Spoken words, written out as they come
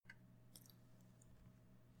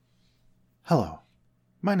Hello,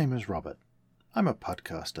 my name is Robert. I'm a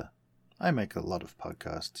podcaster. I make a lot of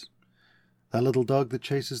podcasts. That little dog that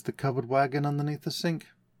chases the covered wagon underneath the sink,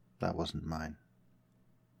 that wasn't mine.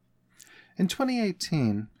 In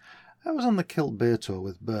 2018, I was on the Kilt Beer Tour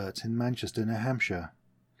with Bert in Manchester, New Hampshire,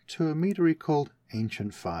 to a meadery called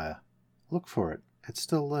Ancient Fire. Look for it, it's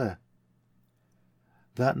still there.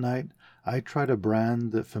 That night, I tried a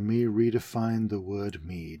brand that for me redefined the word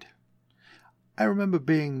mead. I remember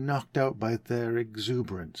being knocked out by their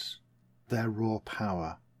exuberance, their raw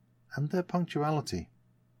power, and their punctuality.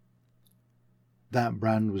 That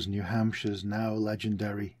brand was New Hampshire's now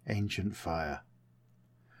legendary Ancient Fire.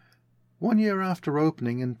 1 year after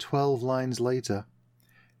opening and 12 lines later,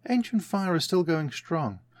 Ancient Fire is still going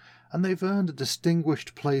strong, and they've earned a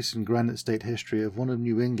distinguished place in Granite State history of one of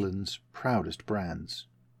New England's proudest brands.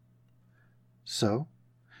 So,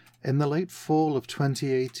 in the late fall of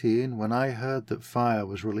 2018, when I heard that Fire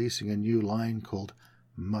was releasing a new line called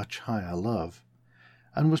Much Higher Love,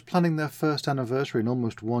 and was planning their first anniversary in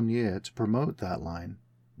almost 1 year to promote that line,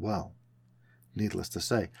 well, needless to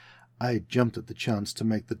say, I jumped at the chance to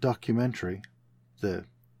make the documentary, the,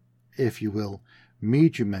 if you will,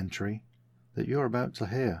 meadumentary, that you're about to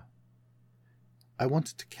hear. I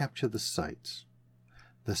wanted to capture the sights,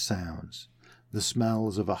 the sounds, the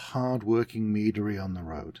smells of a hard-working meadery on the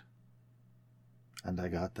road. And I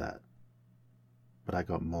got that. But I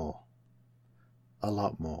got more. A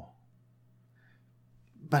lot more.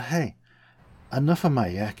 But hey, enough of my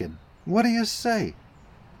yakking. What do you say?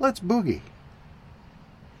 Let's boogie.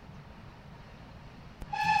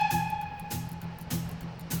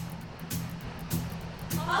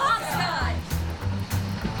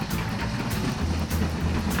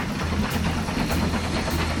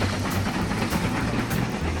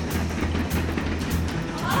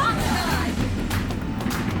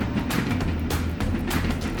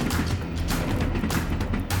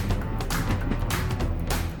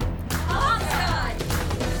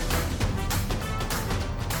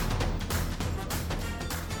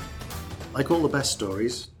 Like all the best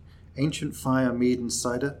stories, Ancient Fire Mead and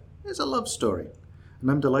Cider is a love story, and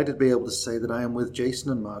I'm delighted to be able to say that I am with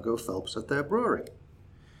Jason and Margot Phelps at their brewery.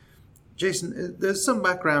 Jason, there's some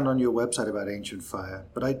background on your website about Ancient Fire,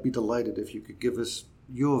 but I'd be delighted if you could give us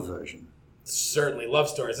your version. Certainly. Love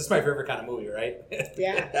stories. This is my favorite kind of movie, right?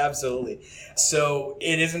 Yeah. Absolutely. So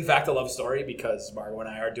it is, in fact, a love story because Margot and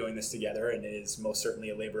I are doing this together, and it is most certainly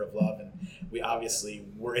a labor of love. And we obviously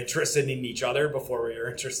were interested in each other before we were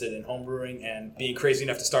interested in homebrewing and being crazy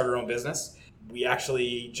enough to start our own business. We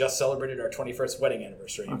actually just celebrated our 21st wedding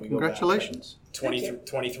anniversary. Oh, congratulations.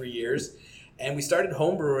 23 years. And we started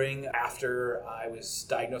homebrewing after I was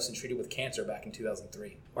diagnosed and treated with cancer back in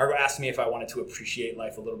 2003. Margot asked me if I wanted to appreciate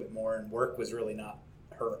life a little bit more, and work was really not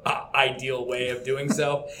her ideal way of doing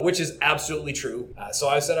so, which is absolutely true. So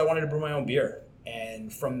I said I wanted to brew my own beer.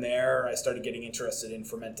 And from there, I started getting interested in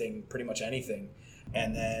fermenting pretty much anything.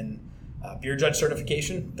 And then beer judge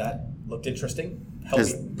certification, that looked interesting.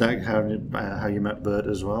 Is that how you met Bert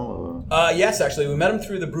as well? Or? Yes, actually. We met him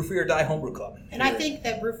through the Brew Free or Die Homebrew Club. And I think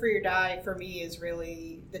that Brew Free or Die, for me, is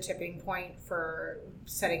really the tipping point for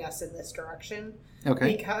setting us in this direction.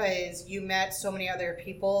 Okay. Because you met so many other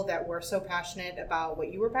people that were so passionate about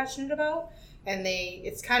what you were passionate about. And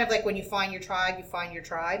it's kind of like when you find your tribe, you find your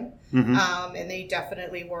tribe. Mm-hmm. And they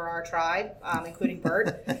definitely were our tribe, including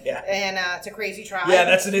Bert. Yeah. And it's a crazy tribe. Yeah,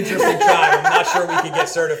 that's an interesting tribe. I'm not sure we could get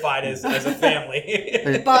certified as a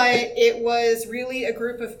family. But it was really a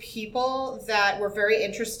group of people that were very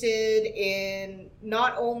interested in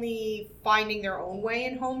not only finding their own way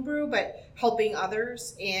in homebrew, but helping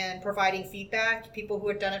others and providing feedback. People who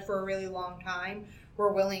had done it for a really long time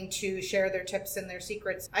were willing to share their tips and their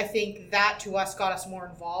secrets. I think that to us got us more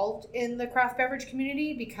involved in the craft beverage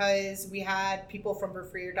community because we had people from Brew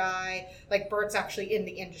Free or Die, like Bert's actually in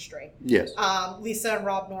the industry. Yes. Lisa and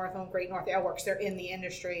Rob North own Great North Ale Works. They're in the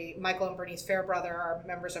industry. Michael and Bernice Fairbrother are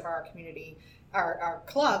members of our community, our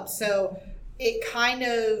club. So it kind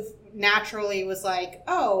of naturally was like,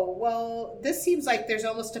 oh, well, this seems like there's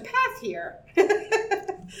almost a path here.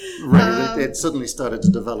 Right, it suddenly started to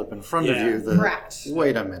develop in front of you. Correct.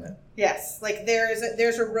 Wait a minute. Yes, like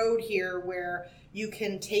there's a road here where you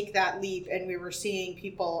can take that leap, and we were seeing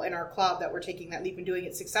people in our club that were taking that leap and doing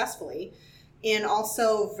it successfully, and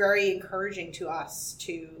also very encouraging to us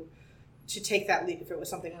to take that leap if it was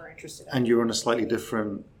something we're interested in. And you're on a slightly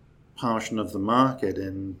different portion of the market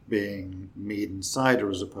in being mead and cider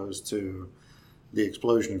as opposed to the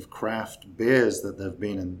explosion of craft beers that there have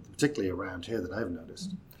been, particularly around here, that I've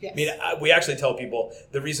noticed. Yes. I mean, we actually tell people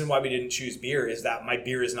the reason why we didn't choose beer is that my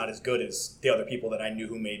beer is not as good as the other people that I knew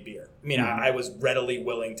who made beer. I mean, I was readily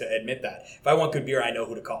willing to admit that. If I want good beer, I know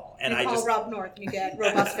who to call. And you I call Rob North and you get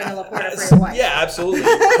robust vanilla porter for your wife. Yeah, absolutely.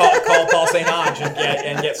 call Paul St. Ange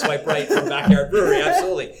and get Swipe Right from Backyard Brewery.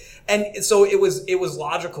 Absolutely. And so it was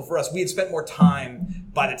logical for us. We had spent more time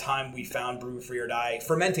by the time we found Brew Free or Die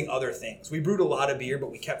fermenting other things. We brewed a lot of beer,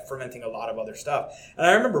 but we kept fermenting a lot of other stuff. And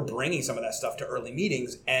I remember bringing some of that stuff to early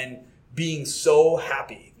meetings and being so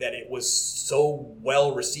happy that it was so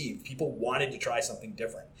well received. People wanted to try something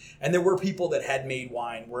different. And there were people that had made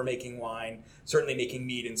wine, were making wine, certainly making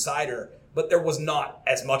mead and cider, but there was not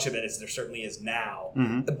as much of it as there certainly is now.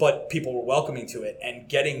 Mm-hmm. But people were welcoming to it and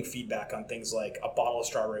getting feedback on things like a bottle of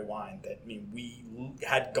strawberry wine that, I mean, we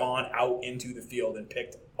had gone out into the field and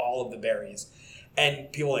picked all of the berries.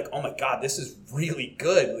 And people were like, oh my God, this is really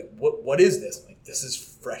good. Like, what is this? I'm like, this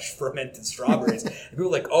is fresh fermented strawberries. And people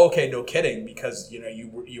were like, oh, okay, no kidding, because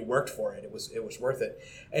you worked for it. It was worth it.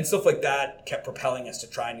 And stuff like that kept propelling us to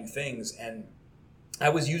try new things. And I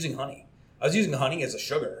was using honey. I was using honey as a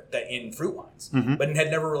sugar in fruit wines, mm-hmm. but had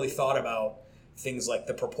never really thought about things like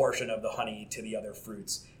the proportion of the honey to the other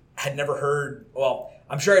fruits. Had never heard, well,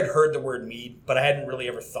 I'm sure I'd heard the word mead, but I hadn't really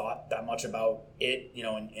ever thought that much about it,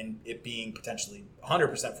 and it being potentially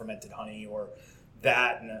 100% fermented honey or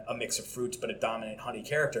that and a mix of fruits, but a dominant honey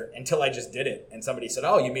character until I just did it. And somebody said,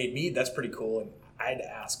 oh, you made mead? That's pretty cool. And I had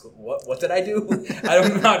to ask, what did I do?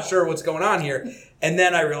 I'm not sure what's going on here. And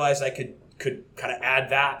then I realized I could kind of add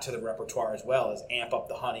that to the repertoire as well, as amp up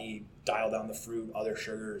the honey, dial down the fruit, other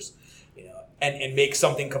sugars, and make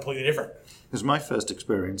something completely different. Because my first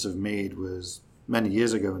experience of mead was many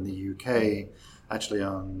years ago in the UK, actually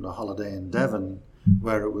on a holiday in Devon,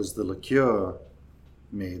 where it was the liqueur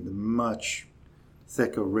mead, the much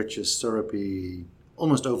thicker, richer, syrupy,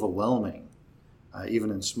 almost overwhelming, even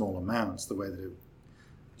in small amounts, the way that it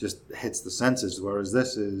just hits the senses, whereas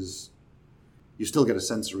this is, you still get a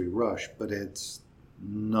sensory rush, but it's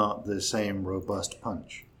not the same robust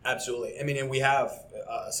punch. Absolutely. I mean, and we have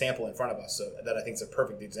a sample in front of us that I think is a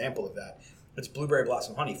perfect example of that. It's blueberry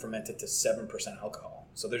blossom honey fermented to 7% alcohol.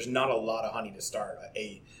 So there's not a lot of honey to start.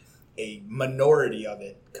 A minority of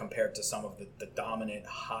it compared to some of the dominant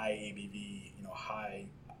high ABV, high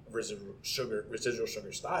residual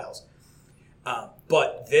sugar styles.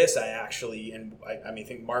 But this I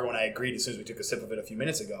think Margo and I agreed as soon as we took a sip of it a few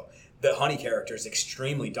minutes ago, the honey character is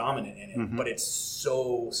extremely dominant in it, mm-hmm. but it's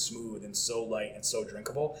so smooth and so light and so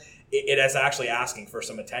drinkable. It is actually asking for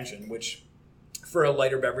some attention, which for a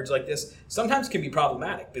lighter beverage like this sometimes can be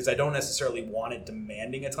problematic because I don't necessarily want it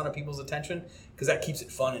demanding a ton of people's attention, because that keeps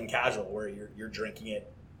it fun and casual where you're drinking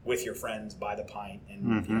it with your friends by the pint, and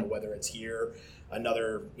mm-hmm. Whether it's here,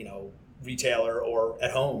 another retailer, or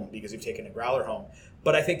at home because you've taken a growler home.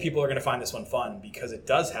 But I think people are going to find this one fun because it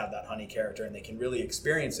does have that honey character and they can really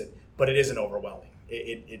experience it, but it isn't overwhelming.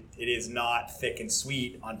 It is not thick and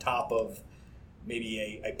sweet on top of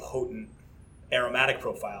maybe a potent aromatic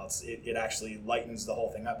profile. It actually lightens the whole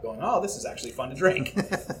thing up, going, oh, this is actually fun to drink.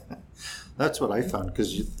 That's what I found,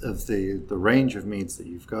 because of the range of meads that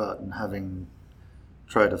you've got, and having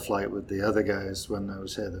tried a flight with the other guys when I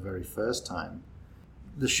was here the very first time,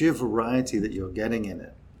 the sheer variety that you're getting in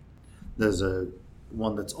it. There's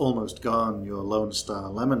one that's almost gone, your Lone Star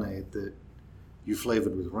lemonade, that you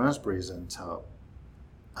flavored with raspberries on top,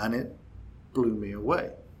 and it blew me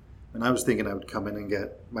away. And I was thinking I would come in and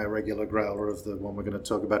get my regular growler of the one we're going to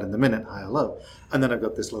talk about in a minute, high or low. And then I've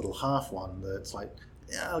got this little half one that's like,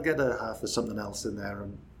 yeah, I'll get a half of something else in there.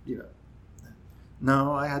 And,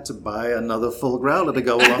 no, I had to buy another full growler to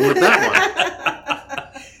go along with that one.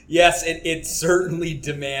 Yes, it certainly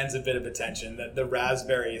demands a bit of attention. The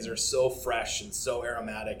raspberries are so fresh and so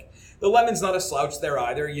aromatic. The lemon's not a slouch there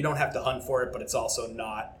either. You don't have to hunt for it, but it's also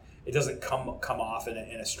not, it doesn't come off in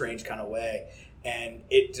a strange kind of way. And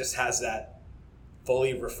it just has that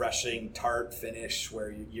fully refreshing tart finish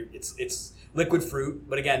where it's liquid fruit,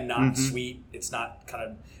 but again, not mm-hmm. sweet. It's not kind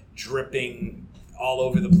of dripping all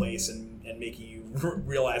over the place and making you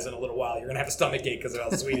realize in a little while you're going to have a stomach ache because of how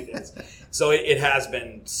sweet it is. So it has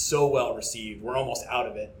been so well received. We're almost out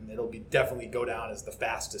of it, and it'll definitely go down as the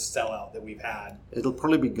fastest sellout that we've had. It'll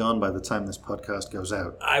probably be gone by the time this podcast goes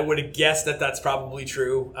out. I would have guessed that's probably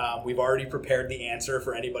true. We've already prepared the answer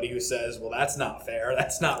for anybody who says, well, that's not fair,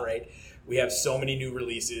 that's not right. We have so many new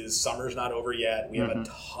releases. Summer's not over yet. We have a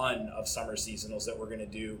ton of summer seasonals that we're going to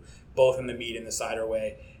do, both in the mead and the cider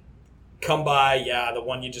way. Come by, the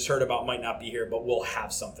one you just heard about might not be here, but we'll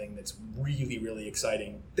have something that's really, really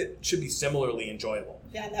exciting that should be similarly enjoyable.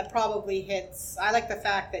 Yeah, and that probably hits. I like the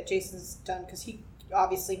fact that Jason's done, because he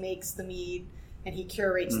obviously makes the mead and he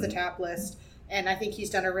curates the tap list. And I think he's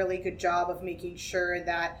done a really good job of making sure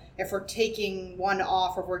that if we're taking one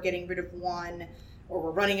off, or we're getting rid of one, or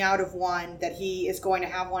we're running out of one, that he is going to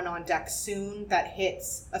have one on deck soon that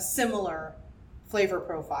hits a similar flavor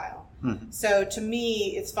profile. So to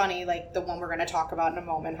me, it's funny, like the one we're going to talk about in a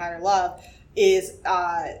moment, Higher Love, is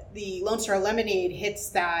the Lone Star Lemonade hits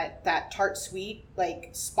that tart sweet like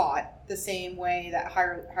spot the same way that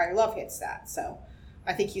Higher Love hits that. So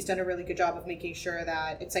I think he's done a really good job of making sure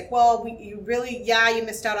that it's like, well, you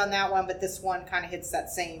missed out on that one, but this one kind of hits that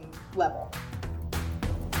same level.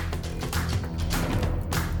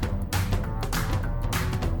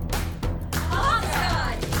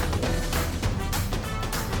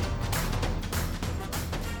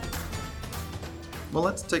 Well,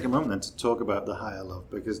 let's take a moment then to talk about the Higher Love,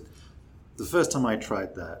 because the first time I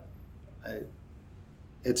tried that,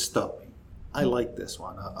 it stopped me. I like this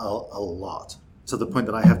one a lot, to the point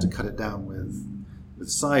that I have to cut it down with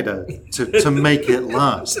cider to make it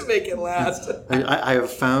last. To make it last. I have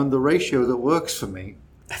found the ratio that works for me.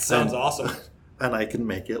 That sounds awesome. And I can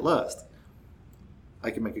make it last.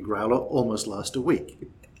 I can make a growler almost last a week.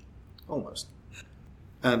 Almost.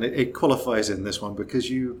 And it qualifies in this one because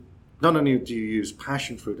not only do you use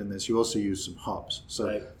passion fruit in this, you also use some hops.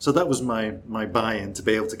 So that was my buy-in to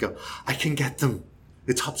be able to go, I can get them.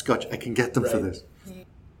 It's hopscotch. I can get them for this.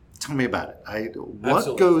 Tell me about it.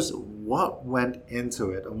 What went into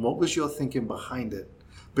it, and what was your thinking behind it?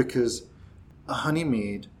 Because a honey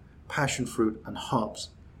mead, passion fruit, and hops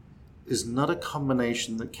is not a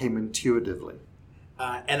combination that came intuitively.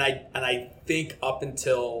 And I think up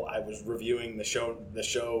until I was reviewing the show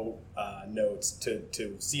notes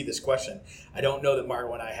to see this question, I don't know that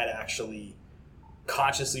Margo and I had actually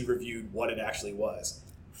consciously reviewed what it actually was.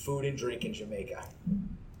 Food and drink in Jamaica.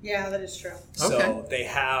 Yeah, that is true. So they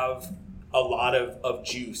have a lot of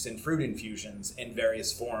juice and fruit infusions in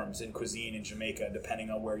various forms in cuisine in Jamaica, depending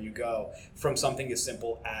on where you go. From something as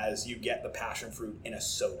simple as you get the passion fruit in a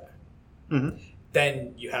soda. Mm-hmm.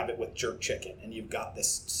 Then you have it with jerk chicken, and you've got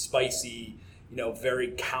this spicy,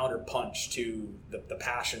 very counter punch to the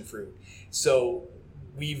passion fruit. So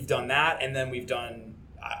we've done that, and then we've done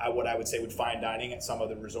what I would say with fine dining at some of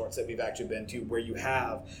the resorts that we've actually been to, where you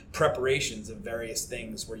have preparations of various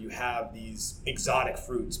things, where you have these exotic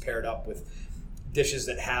fruits paired up with dishes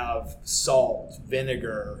that have salt,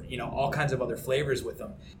 vinegar, all kinds of other flavors with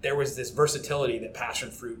them. There was this versatility that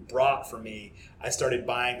passion fruit brought for me. I started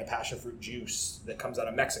buying the passion fruit juice that comes out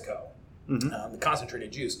of Mexico, the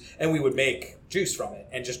concentrated juice, and we would make juice from it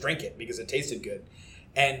and just drink it because it tasted good.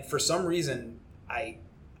 And for some reason,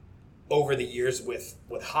 over the years with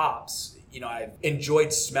hops, I've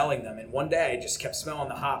enjoyed smelling them. And one day I just kept smelling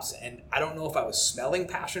the hops, and I don't know if I was smelling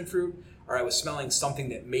passion fruit or I was smelling something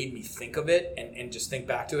that made me think of it and just think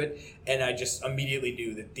back to it. And I just immediately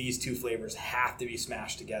knew that these two flavors have to be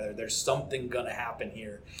smashed together. There's something going to happen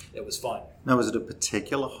here that was fun. Now, was it a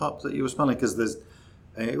particular hop that you were smelling? Because there's,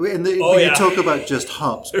 you talk about just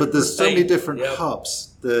hops, but there's so many different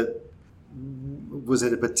hops that... Was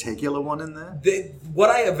it a particular one in there? What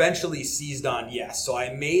I eventually seized on, yes. So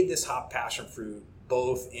I made this hop passion fruit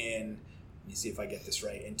both in, let me see if I get this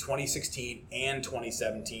right, in 2016 and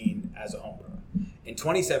 2017 as a homebrewer. In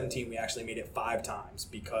 2017, we actually made it 5 times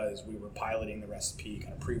because we were piloting the recipe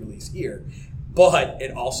kind of pre-release here. But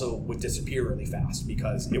it also would disappear really fast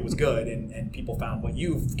because it was good, and people found what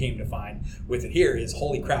you came to find with it here is,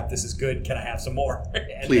 holy crap, this is good. Can I have some more?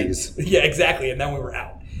 Please. Yeah, exactly. And then we were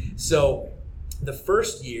out. So the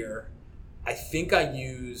first year, I think I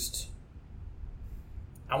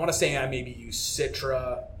want to say I maybe used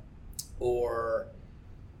Citra or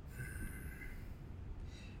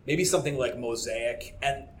maybe something like Mosaic,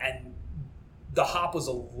 and the hop was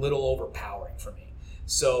a little overpowering for me.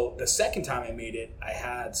 So the second time I made it, I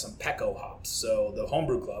had some Pecco hops. So the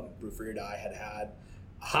Homebrew Club, Brew for Your Die, had a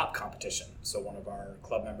hop competition. So one of our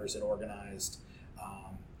club members had organized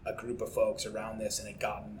a group of folks around this and had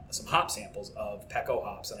gotten some hop samples of Pecco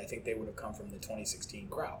hops, and I think they would have come from the 2016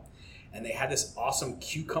 crowd. And they had this awesome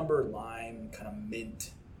cucumber, lime, kind of mint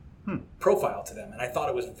profile to them. And I thought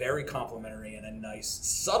it was very complimentary in a nice,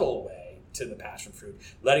 subtle way to the passion fruit,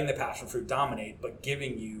 letting the passion fruit dominate, but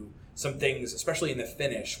giving you some things, especially in the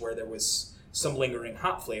finish, where there was some lingering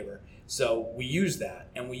hop flavor. So we used that,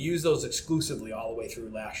 and we used those exclusively all the way through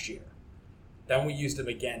last year. Then we used them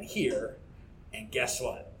again here, and guess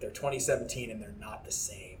what? They're 2017, and they're not the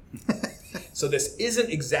same. So this isn't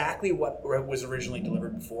exactly what was originally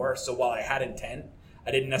delivered before. So while I had intent,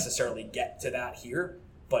 I didn't necessarily get to that here.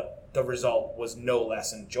 but the result was no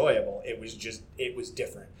less enjoyable. It was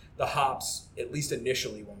different. The hops, at least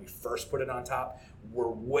initially when we first put it on top, were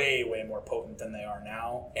way, way more potent than they are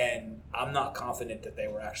now. And I'm not confident that they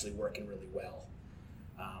were actually working really well.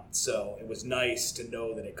 So it was nice to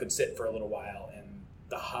know that it could sit for a little while and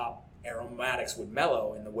the hop aromatics would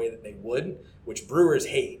mellow in the way that they would, which brewers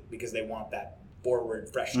hate because they want that forward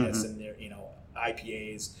freshness in their,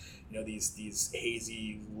 IPAs, these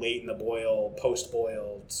hazy, late in the boil, post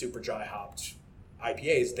boil, super dry hopped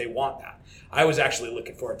IPAs. They want that. I was actually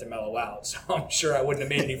looking for it to mellow out, so I'm sure I wouldn't have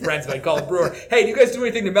made any friends if I called a brewer, hey, do you guys do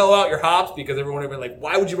anything to mellow out your hops? Because everyone would have been like,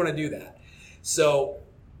 why would you want to do that? So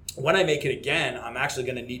when I make it again, I'm actually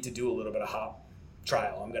going to need to do a little bit of hop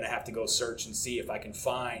trial. I'm going to have to go search and see if I can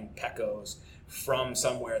find Pecos from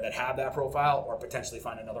somewhere that have that profile, or potentially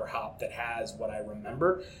find another hop that has what I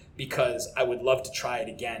remember, because I would love to try it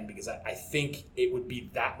again, because I think it would be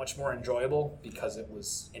that much more enjoyable because it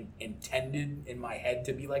was intended in my head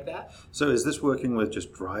to be like that. So is this working with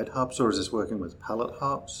just dried hops, or is this working with pellet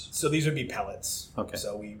hops? So these would be pellets. Okay.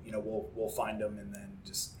 So we'll find them and then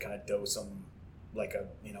just kind of dose them like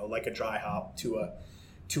a dry hop to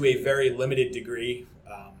a very limited degree.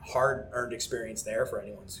 Hard-earned experience there for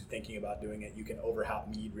anyone who's thinking about doing it. You can overhop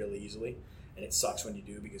mead really easily, and it sucks when you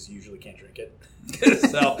do because you usually can't drink it.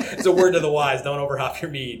 So it's a word to the wise, don't overhop your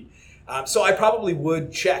mead. So I probably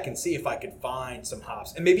would check and see if I could find some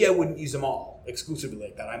hops. And maybe I wouldn't use them all exclusively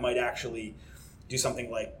like that. I might actually do something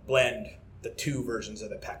like blend the two versions of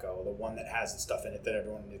the Peco, the one that has the stuff in it that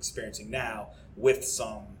everyone is experiencing now, with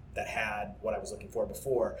some that had what I was looking for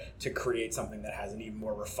before, to create something that has an even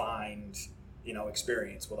more refined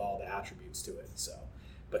experience with all the attributes to it. So,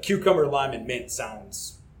 but cucumber, lime, and mint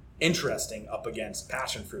sounds interesting up against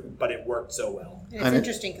passion fruit, but it worked so well. And it's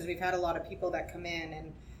interesting because we've had a lot of people that come in,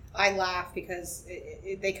 and I laugh because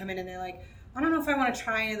they come in and they're like, I don't know if I want to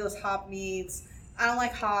try any of those hop meads. I don't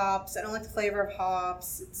like hops. I don't like the flavor of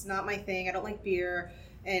hops. It's not my thing. I don't like beer.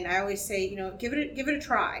 And I always say, give it a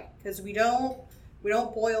try, because we don't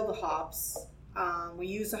boil the hops. We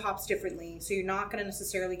use the hops differently, so you're not going to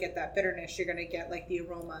necessarily get that bitterness. You're going to get like the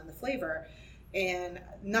aroma and the flavor. And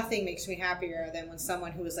nothing makes me happier than when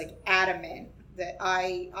someone who is like adamant that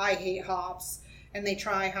I hate hops, and they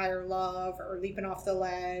try Higher Love or Leaping Off the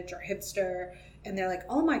Ledge or Hipster, and they're like,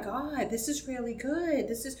 oh my God, this is really good.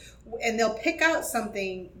 And they'll pick out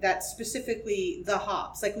something that's specifically the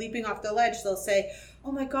hops. Like Leaping Off the Ledge, they'll say,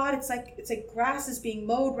 oh my God, it's like grass is being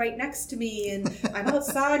mowed right next to me, and I'm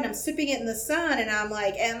outside and I'm sipping it in the sun, and I'm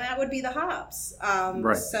like, and that would be the hops.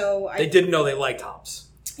 Right. So they didn't know they liked hops.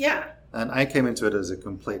 Yeah. And I came into it as a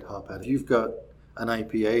complete hop head. If you've got an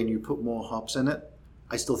IPA and you put more hops in it,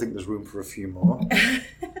 I still think there's room for a few more.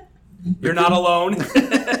 You're not alone.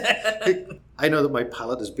 I know that my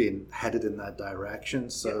palate has been headed in that direction,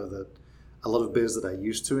 so that a lot of beers that I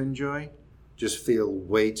used to enjoy just feel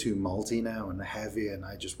way too malty now and heavy, and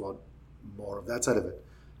I just want more of that side of it.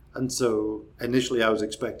 And so initially I was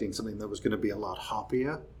expecting something that was going to be a lot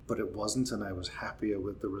hoppier, but it wasn't, and I was happier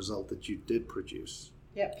with the result that you did produce.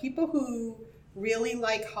 Yeah, people who really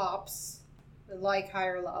like hops like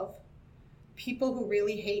Higher Love. People who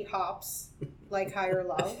really hate hops like Higher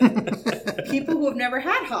Love. People who have never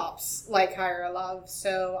had hops like Higher Love.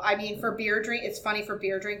 So, I mean, it's funny for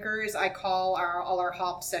beer drinkers, I call all our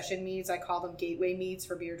hop session meads, I call them gateway meads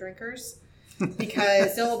for beer drinkers.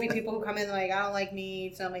 Because there will be people who come in like, I don't like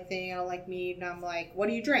mead, it's not my thing, I don't like mead. And I'm like, what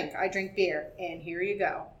do you drink? I drink beer. And here you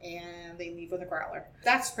go. And they leave with a growler.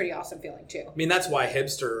 That's a pretty awesome feeling too. I mean, that's why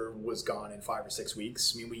Hipster was gone in 5 or 6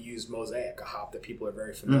 weeks. I mean, we used Mosaic, a hop that people are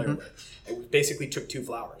very familiar with. And we basically took 2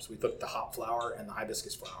 flowers. We took the hop flower and the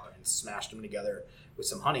hibiscus flower and smashed them together with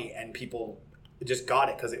some honey. And people just got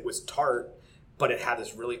it because it was tart, but it had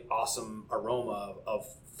this really awesome aroma of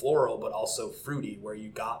floral, but also fruity, where you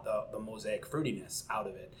got the Mosaic fruitiness out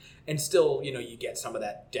of it. And still, you get some of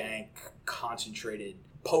that dank, concentrated,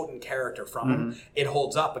 potent character from it. It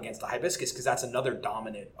holds up against the hibiscus because that's another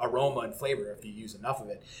dominant aroma and flavor if you use enough of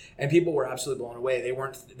it. And people were absolutely blown away.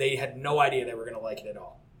 They had no idea they were going to like it at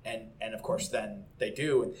all. And of course then they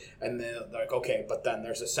do, and they're like, okay, but then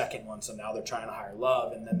there's a second one, so now they're trying a Higher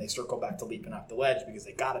Love, and then they circle back to Leaping Off the Ledge because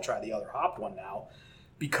they got to try the other hopped one now,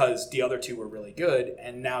 because the other 2 were really good,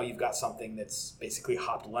 and now you've got something that's basically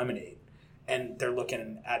hopped lemonade. And they're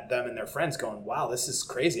looking at them and their friends going, wow, this is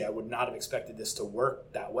crazy. I would not have expected this to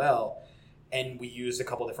work that well. And we used a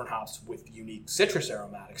couple different hops with unique citrus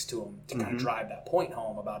aromatics to them to kind of drive that point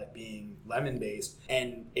home about it being lemon-based.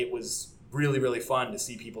 And it was really, really fun to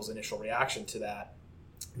see people's initial reaction to that,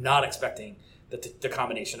 not expecting that the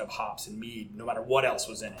combination of hops and mead, no matter what else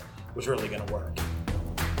was in it, was really going to work.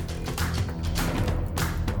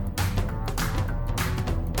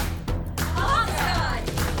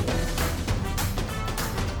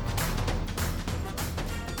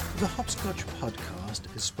 Hopscotch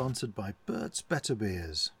podcast is sponsored by Burt's Better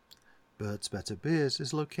Beers. Burt's Better Beers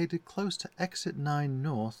is located close to Exit 9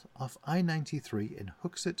 North off I-93 in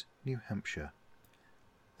Hooksett, New Hampshire.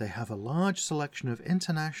 They have a large selection of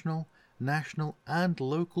international, national and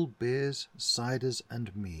local beers, ciders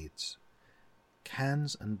and meads.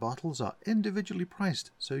 Cans and bottles are individually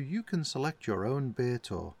priced so you can select your own beer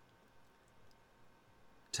tour.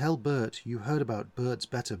 Tell Bert you heard about Burt's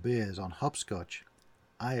Better Beers on Hopscotch.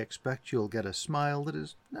 I expect you'll get a smile that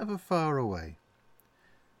is never far away.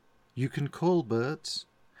 You can call Burt's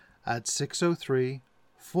at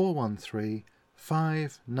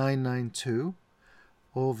 603-413-5992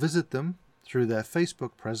 or visit them through their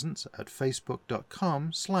Facebook presence at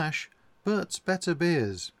facebook.com/Burt's Better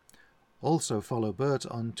Beers. Also follow Bert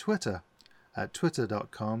on Twitter at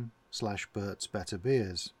twitter.com/Burt's Better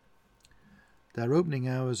Beers. Their opening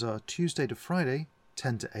hours are Tuesday to Friday,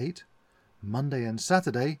 10 to 8, Monday and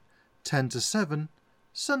Saturday, 10 to 7,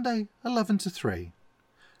 Sunday, 11 to 3.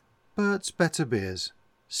 Burt's Better Beers,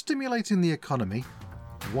 stimulating the economy,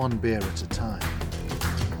 one beer at a time.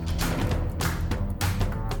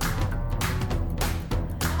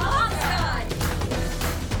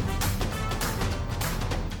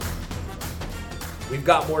 We've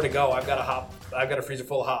got more to go. I've got a freezer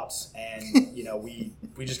full of hops, and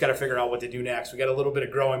we just got to figure out what to do next. We got a little bit of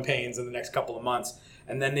growing pains in the next couple of months,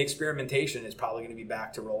 and then the experimentation is probably going to be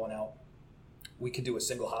back to rolling out. We could do a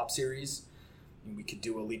single hop series. We could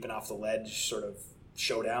do a leaping off the ledge sort of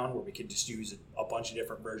showdown where we could just use a bunch of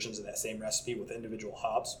different versions of that same recipe with individual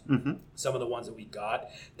hops. Mm-hmm. Some of the ones that we got,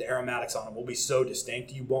 the aromatics on them will be so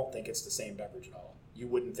distinct you won't think it's the same beverage at all. You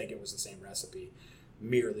wouldn't think it was the same recipe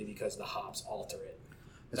merely because the hops alter it.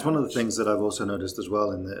 It's one of the things that I've also noticed as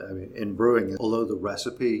well in brewing. Although the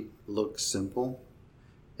recipe looks simple,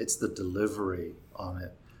 it's the delivery on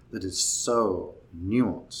it that is so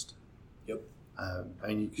nuanced. Yep.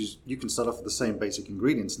 And you can start off with the same basic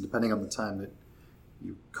ingredients, and depending on the time that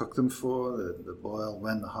you cook them for, the boil,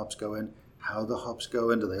 when the hops go in, how the hops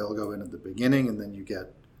go in, do they all go in at the beginning, and then you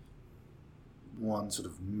get one sort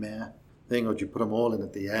of meh thing, or do you put them all in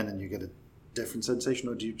at the end and you get a different sensation,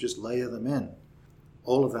 or do you just layer them in?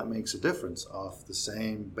 All of that makes a difference off the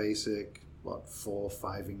same basic, 4 or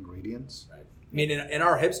 5 ingredients. Right. I mean, and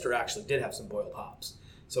our hipster actually did have some boiled hops.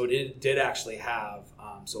 So it did actually have,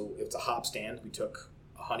 so it's a hop stand. We took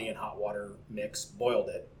a honey and hot water mix, boiled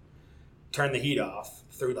it, turned the heat off,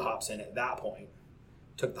 threw the hops in at that point,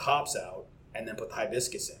 took the hops out, and then put the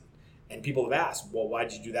hibiscus in. And people have asked, well, why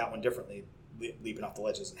did you do that one differently? Leaping Off the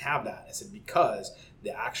Ledge doesn't have that. I said, because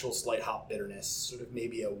the actual slight hop bitterness, sort of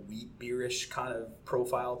maybe a wheat beerish kind of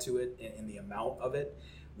profile to it in the amount of it,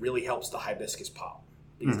 really helps the hibiscus pop.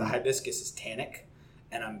 Because the hibiscus is tannic,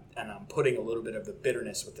 and I'm putting a little bit of the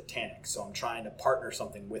bitterness with the tannic. So I'm trying to partner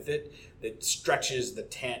something with it that stretches the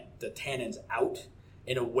tannins out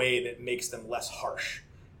in a way that makes them less harsh.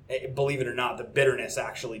 Believe it or not, the bitterness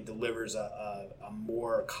actually delivers a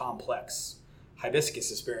more complex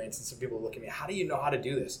hibiscus experience. And some people look at me, how do you know how to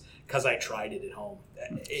do this? Because I tried it at home.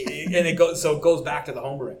 And it goes back to the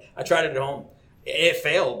home brewing. I tried it at home. It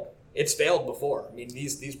failed. It's failed before. I mean,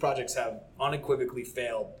 these projects have unequivocally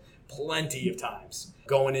failed plenty of times.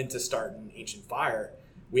 Going into starting Ancient Fire,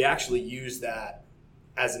 we actually used that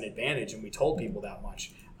as an advantage, and we told people that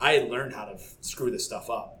much. I had learned how to screw this stuff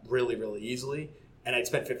up really, really easily, and I'd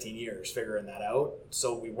spent 15 years figuring that out.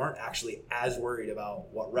 So we weren't actually as worried about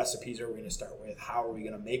what recipes are we going to start with, how are we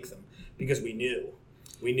going to make them, because we knew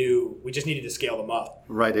we just needed to scale them up.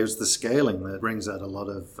 Right, it was the scaling that brings out a lot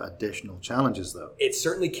of additional challenges, though. It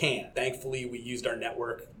certainly can. Thankfully, we used our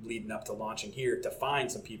network leading up to launching here to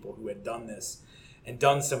find some people who had done this and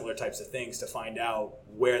done similar types of things to find out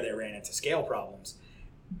where they ran into scale problems.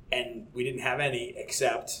 And we didn't have any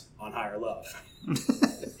except on Higher Love.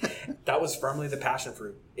 That was firmly the passion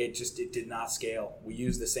fruit. It did not scale. We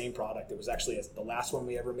used the same product. It was actually the last one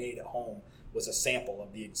we ever made at home was a sample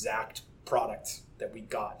of the exact product that we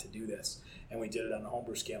got to do this. And we did it on a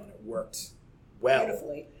homebrew scale, and it worked well.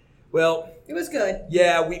 Beautifully. Well, it was good.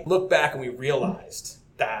 Yeah, we looked back and we realized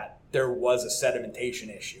that there was a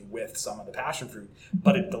sedimentation issue with some of the passion fruit,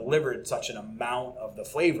 but it delivered such an amount of the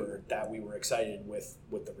flavor that we were excited with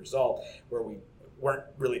the result, where we weren't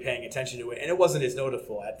really paying attention to it. And it wasn't as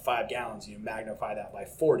noticeable. At 5 gallons, you magnify that by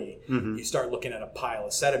 40. Mm-hmm. You start looking at a pile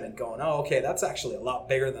of sediment going, oh, okay, that's actually a lot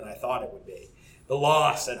bigger than I thought it would be. The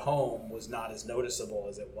loss at home was not as noticeable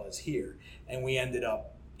as it was here. And we ended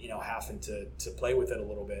up, having to play with it a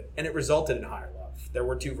little bit. And it resulted in Higher Love. There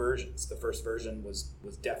were 2 versions. The first version was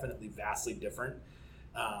definitely vastly different.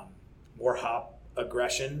 More hop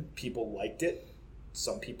aggression. People liked it.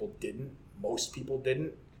 Some people didn't. Most people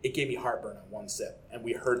didn't. it gave me heartburn on one sip, and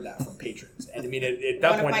we heard that from patrons. And I mean, at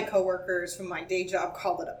that One point, of my coworkers from my day job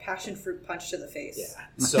called it a passion fruit punch to the face. yeah.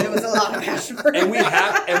 So And it was a lot of passion fruit. and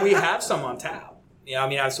we have some on tap. Yeah, I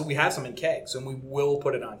mean, so we have some in kegs, and we will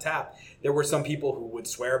put it on tap. There were some people who would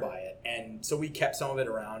swear by it, and so we kept some of it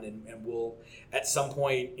around, and we'll, at some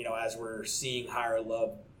point, as we're seeing Higher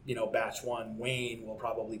Love, batch 1, Wayne will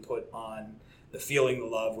probably put on the Feeling the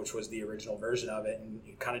Love, which was the original version of it, and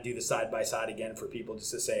kind of do the side-by-side again for people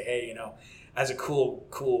just to say, hey, as a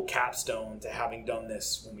cool capstone to having done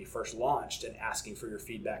this when we first launched and asking for your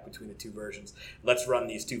feedback between the two versions, let's run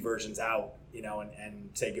these two versions out, and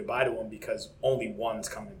say goodbye to them, because only one's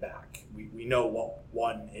coming back. We know what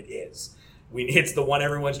one it is. It's the one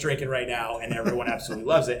everyone's drinking right now, and everyone absolutely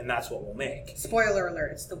loves it, and that's what we'll make. Spoiler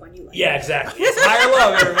alert, it's the one you like. Yeah, exactly. It's Higher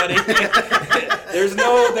Love, everybody.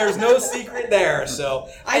 there's no secret there. So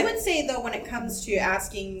I would say, though, when it comes to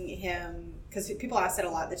asking him, because people ask that a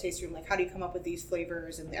lot at the tasting room, like, how do you come up with these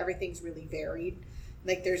flavors? And everything's really varied.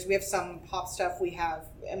 Like, we have some pop stuff. We have,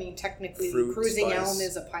 technically, Fruit, Cruising spice. Elm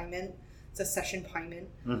is a piment. It's a session piment.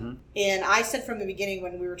 Mm-hmm. And I said from the beginning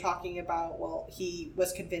when we were talking about, he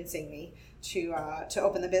was convincing me to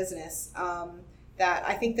open the business, that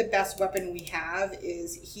I think the best weapon we have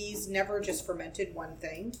is he's never just fermented one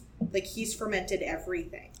thing. Like, he's fermented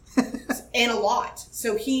everything. And a lot.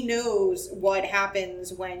 So he knows what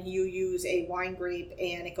happens when you use a wine grape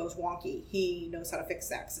and it goes wonky. He knows how to fix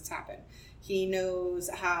that because it's happened. He knows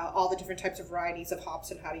how all the different types of varieties of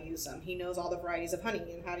hops and how to use them. He knows all the varieties of honey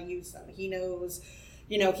and how to use them. He knows,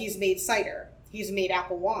 he's made cider. He's made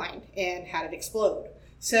apple wine and had it explode.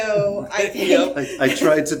 So I think... I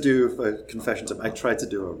tried to do, confession time, I tried to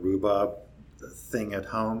do a rhubarb thing at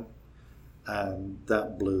home, and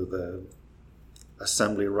that blew the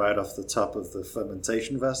assembly right off the top of the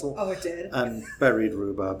fermentation vessel. Oh, it did? And buried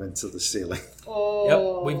rhubarb into the ceiling.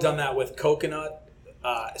 Oh. Yep, we've done that with coconut,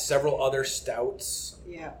 several other stouts.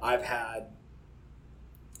 Yeah. I've had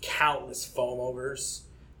countless foam overs,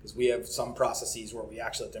 because we have some processes where we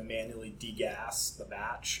actually have to manually degas the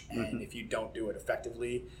batch, and if you don't do it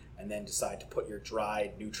effectively and then decide to put your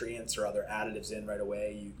dried nutrients or other additives in right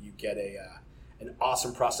away, you get an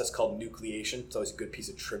awesome process called nucleation. It's always a good piece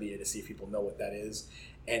of trivia to see if people know what that is.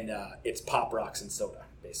 And it's pop rocks and soda,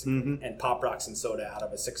 basically. Mm-hmm. And pop rocks and soda out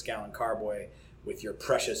of a 6-gallon carboy with your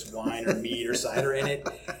precious wine or mead or cider in it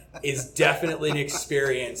is definitely an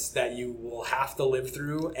experience that you will have to live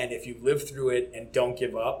through. And if you live through it and don't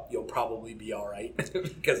give up, you'll probably be all right,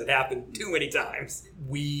 because it happened too many times.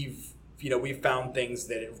 We've found things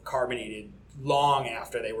that have carbonated long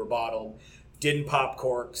after they were bottled, didn't pop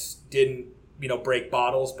corks, didn't break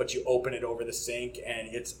bottles, but you open it over the sink and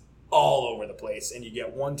it's all over the place, and you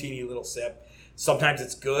get one teeny little sip. Sometimes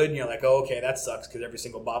it's good, and you're like, oh, okay, that sucks, because every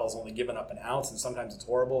single bottle's only giving up an ounce, and sometimes it's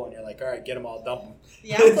horrible, and you're like, all right, get them all, dump them.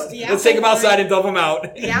 Let's take them outside and dump them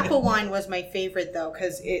out. The apple wine was my favorite, though,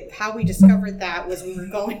 because how we discovered that was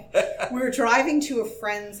we were driving to a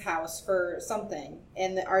friend's house for something,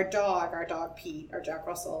 and our dog Pete, our Jack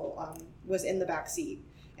Russell, was in the back seat,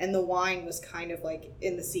 and the wine was kind of like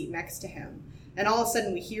in the seat next to him, and all of a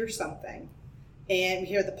sudden we hear something. And we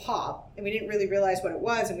hear the pop, and we didn't really realize what it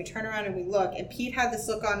was, and we turn around and we look, and Pete had this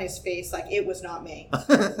look on his face like it was not me.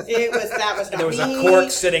 That was not me. There was a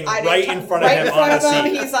cork sitting right in front of him on the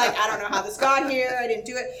seat. He's like, I don't know how this got here. I didn't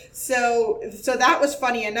do it. So that was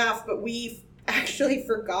funny enough, but we actually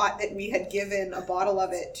forgot that we had given a bottle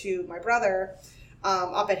of it to my brother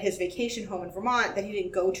up at his vacation home in Vermont that he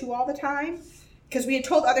didn't go to all the time, because we had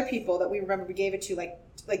told other people that we gave it to, like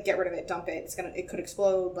get rid of it, dump it. It could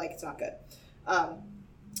explode. Like, it's not good.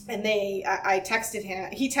 And I texted him,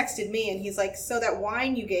 he texted me, and he's like, so that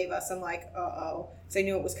wine you gave us, I'm like, uh-oh, because I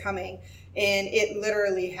knew it was coming, and it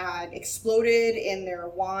literally had exploded in their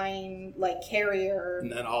wine, carrier.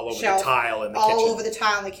 And then all over shelf, the tile in the kitchen. All over the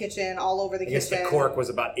tile in the kitchen, all over the kitchen. I guess the cork was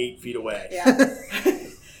about 8 feet away. Yeah.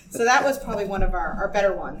 So that was probably one of our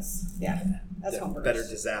better ones. Yeah. That's homebrewers. Better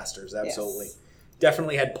disasters, absolutely. Yes.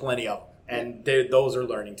 Definitely had plenty of them. And those are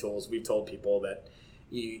learning tools. We've told people that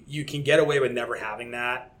you can get away with never having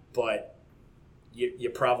that, but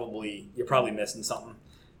you're probably missing something.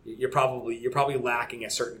 You're probably lacking a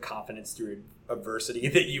certain confidence through adversity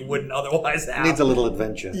that you wouldn't otherwise have. It needs a little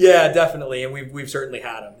adventure. Yeah, definitely, and we've certainly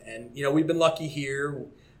had them. And we've been lucky here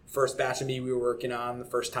First batch of mead we were working on, the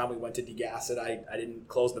first time we went to degas it, I didn't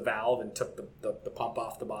close the valve and took the pump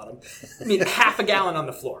off the bottom. I mean, half a gallon on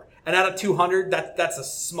the floor. And out of 200, that's a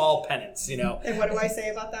small penance, you know. And what do I say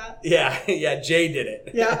about that? Yeah, Jay did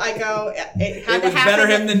it. Yeah, I go, it was better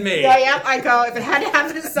him than me. Yeah, I go, if it had to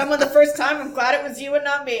happen to someone the first time, I'm glad it was you and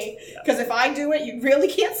not me. Because if I do it, you really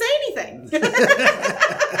can't say anything.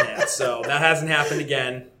 Yeah, so that hasn't happened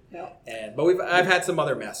again. No. But I've had some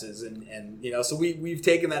other messes, and you know, so we've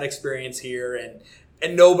taken that experience here,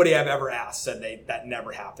 and nobody I've ever asked said that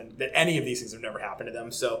never happened, that any of these things have never happened to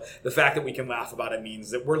them. So the fact that we can laugh about it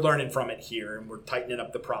means that we're learning from it here, and we're tightening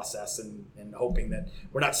up the process and hoping that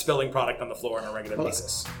we're not spilling product on the floor on a regular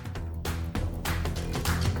basis.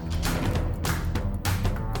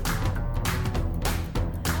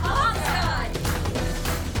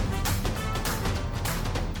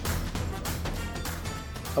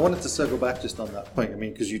 I wanted to circle back just on that point. I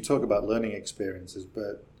mean, because you talk about learning experiences,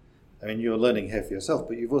 but I mean, you're learning here for yourself,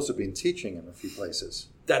 but you've also been teaching in a few places.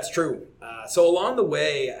 That's true. So along the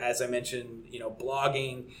way, as I mentioned, you know,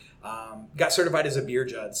 blogging, got certified as a beer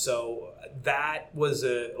judge. So that was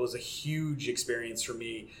a huge experience for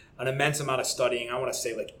me. An immense amount of studying. I want to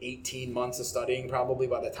say like 18 months of studying probably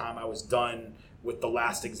by the time I was done with the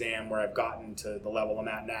last exam, where I've gotten to the level I'm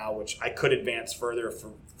at now, which I could advance further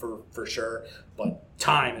for sure, but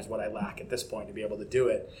time is what I lack at this point to be able to do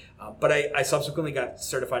it. But I subsequently got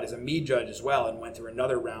certified as a mead judge as well, and went through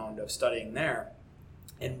another round of studying there.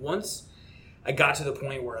 And once I got to the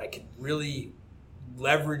point where I could really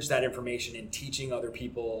leverage that information in teaching other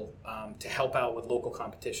people to help out with local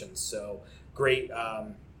competitions. So great,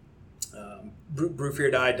 Brew Fear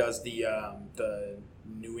Die does the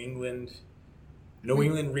New England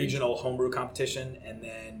regional homebrew competition, and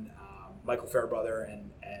then Michael Fairbrother and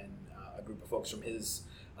a group of folks from his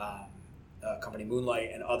company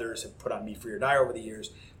Moonlight and others have put on Mead Free or Die over the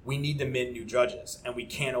years. We need to mint new judges, and we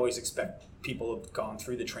can't always expect people who have gone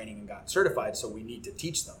through the training and gotten certified, so we need to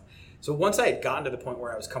teach them. So once I had gotten to the point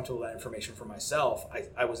where I was comfortable with that information for myself,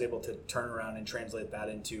 I was able to turn around and translate that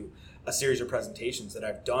into a series of presentations that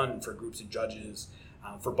I've done for groups of judges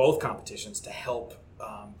for both competitions to help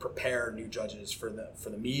prepare new judges for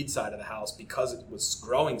the mead side of the house, because it was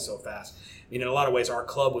growing so fast. I mean, in a lot of ways, our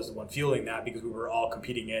club was the one fueling that, because we were all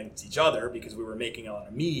competing against each other because we were making a lot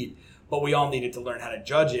of mead, but we all needed to learn how to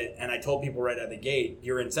judge it. And I told people right out of the gate,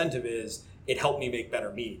 your incentive is, it helped me make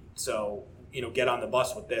better mead. So, you know, get on the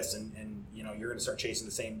bus with this, and you know, you're going to start chasing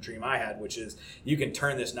the same dream I had, which is you can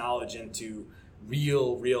turn this knowledge into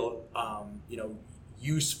real, you know,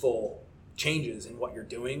 useful changes in what you're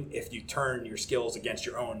doing if you turn your skills against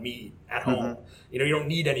your own mead at home. You know, you don't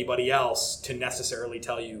need anybody else to necessarily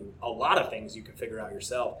tell you a lot of things. You can figure out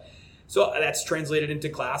yourself. So that's translated into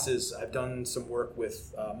classes. I've done some work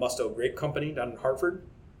with Musto Grape Company down in Hartford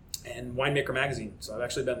and Winemaker Magazine. So I've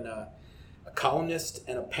actually been a columnist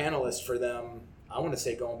and a panelist for them, I want to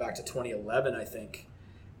say going back to 2011, I think.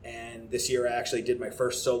 And this year I actually did my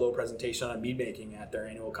first solo presentation on mead making at their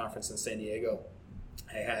annual conference in San Diego.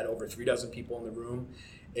 I had over 36 people in the room.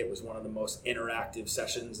 It was one of the most interactive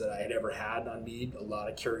sessions that I had ever had on mead. A lot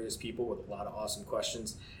of curious people with a lot of awesome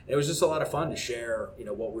questions. And it was just a lot of fun to share, you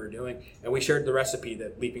know, what we were doing. And we shared the recipe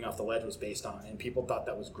that Leaping Off the Ledge was based on. And people thought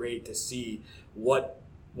that was great to see what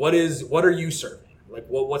are you serving? Like,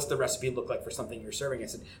 what's the recipe look like for something you're serving? I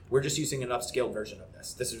said, we're just using an upscaled version of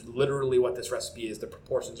this. This is literally what this recipe is. The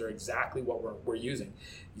proportions are exactly what we're using.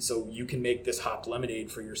 So you can make this hopped lemonade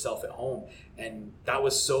for yourself at home. And that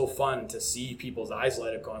was so fun to see people's eyes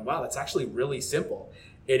light up going, wow, that's actually really simple.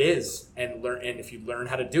 It is. And if you learn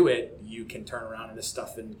how to do it, you can turn around this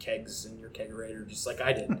stuff in kegs in your kegerator just like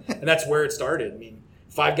I did. And that's where it started. I mean,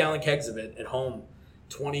 5-gallon kegs of it at home,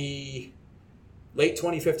 late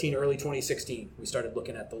 2015, early 2016, we started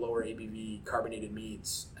looking at the lower ABV carbonated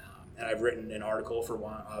meads. And I've written an article for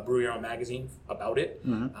Brew Your Own magazine about it,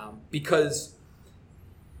 because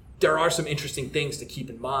there are some interesting things to keep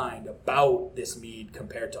in mind about this mead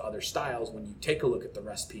compared to other styles. When you take a look at the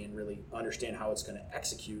recipe and really understand how it's going to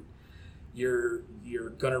execute, you're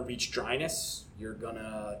going to reach dryness. You're going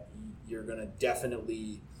to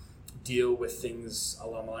definitely deal with things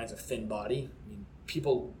along the lines of thin body. I mean,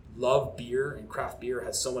 people love beer, and craft beer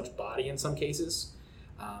has so much body in some cases,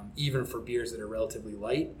 even for beers that are relatively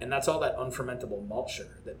light. And that's all that unfermentable malt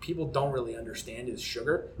sugar that people don't really understand is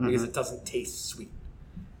sugar, because it doesn't taste sweet.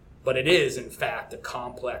 But it is, in fact, a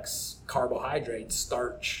complex carbohydrate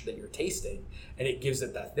starch that you're tasting, and it gives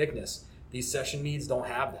it that thickness. These session meads don't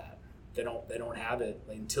have that. They don't have it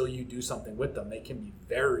until you do something with them. They can be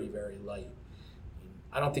very, very light.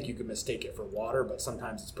 I don't think you could mistake it for water, but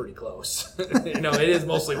sometimes it's pretty close. It is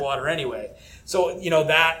mostly water anyway. So,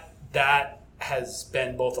 that has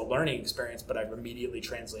been both a learning experience, but I've immediately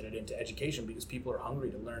translated into education because people are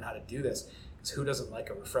hungry to learn how to do this. Because who doesn't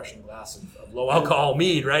like a refreshing glass of low alcohol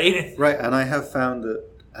mead, right? Right, and I have found that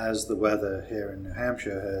as the weather here in New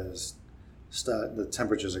Hampshire has started, the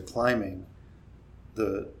temperatures are climbing,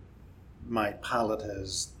 my palate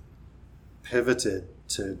has pivoted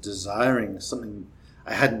to desiring something.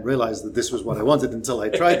 I hadn't realized that this was what I wanted until I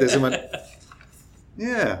tried this and went,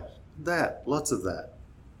 yeah, lots of that.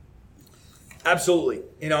 Absolutely.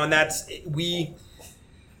 And that's, we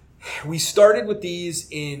started with these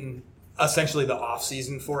in essentially the off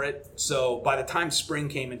season for it. So by the time spring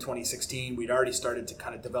came in 2016, we'd already started to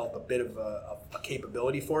kind of develop a bit of a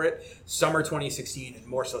capability for it. Summer 2016 and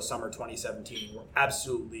more so summer 2017 were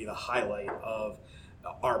absolutely the highlight of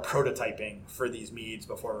our prototyping for these meads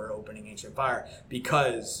before we were opening Ancient Fire,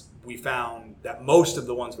 because we found that most of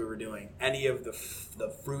the ones we were doing, any of the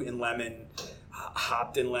fruit and lemon,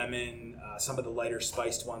 hopped and lemon, some of the lighter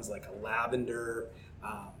spiced ones like a lavender,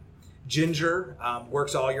 ginger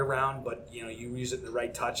works all year round, but you use it in the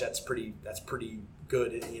right touch. That's pretty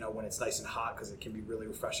good. When it's nice and hot, because it can be really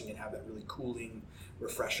refreshing and have that really cooling,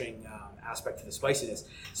 refreshing aspect to the spiciness.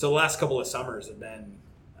 So the last couple of summers have been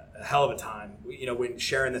a hell of a time. When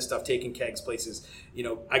sharing this stuff, taking kegs places.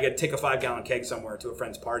 I get to take a 5-gallon keg somewhere to a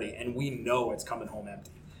friend's party, and we know it's coming home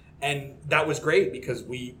empty. And that was great because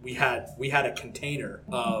we had a container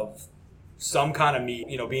of some kind of meat,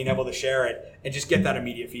 being able to share it and just get that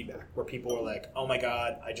immediate feedback where people were like, oh my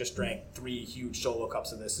God, I just drank 3 huge solo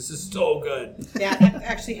cups of this. This is so good. Yeah, that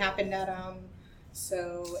actually happened at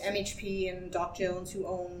so MHP and Doc Jones, who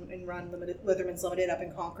own and run Litherman's Limited up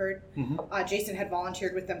in Concord. Mm-hmm. Jason had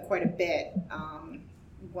volunteered with them quite a bit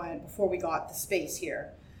before we got the space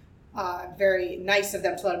here. Very nice of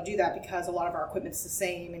them to let him do that because a lot of our equipment's the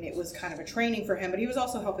same, and it was kind of a training for him, but he was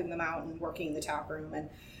also helping them out and working the tap room. And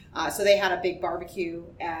so they had a big barbecue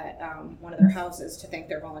at one of their houses to thank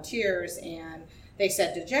their volunteers, and they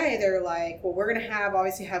said to Jay, they're like, well, we're going to have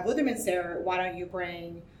Litherman's there. Why don't you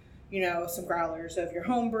bring some growlers of your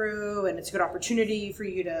homebrew, and it's a good opportunity for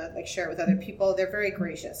you to share it with other people. They're very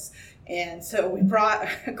gracious. And so we brought,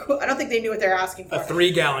 I don't think they knew what they were asking for. A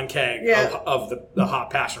 3-gallon keg of the hot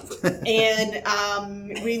passion fruit.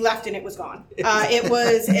 And we left and it was gone.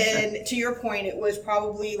 And to your point, it was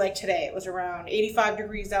probably like today. It was around 85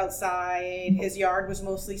 degrees outside. His yard was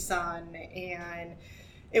mostly sun, and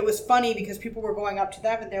it was funny because people were going up to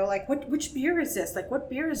them and they were like, which beer is this? What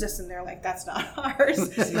beer is this? And they're like, that's not ours.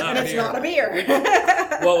 It's not a beer.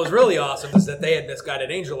 What was really awesome is that they had this Guided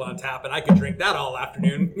Angel on tap, and I could drink that all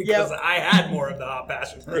afternoon because I had more of the hot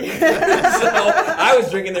passion fruit. So I was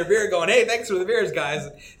drinking their beer going, hey, thanks for the beers, guys.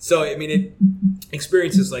 So,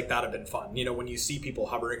 experiences like that have been fun. When you see people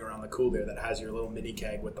hovering around the cooler that has your little mini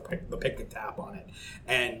keg with the picnic tap on it,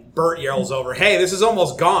 and Bert yells over, hey, this is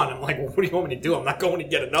almost gone. I'm like, well, what do you want me to do? I'm not going to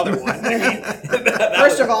get another one.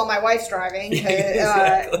 First of all, my wife's driving,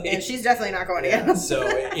 exactly. And she's definitely not going to get. So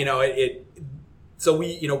So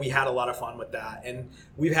we had a lot of fun with that, and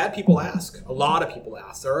we've had people ask. A lot of people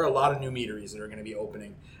ask. There are a lot of new meaderies that are going to be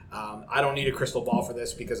opening. I don't need a crystal ball for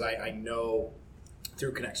this because I know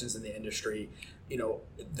through connections in the industry,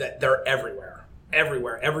 that they're everywhere.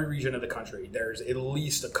 Every region of the country, there's at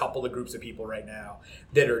least a couple of groups of people right now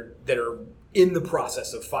that are in the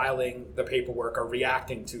process of filing the paperwork or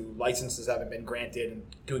reacting to licenses that haven't been granted and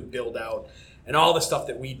doing build out and all the stuff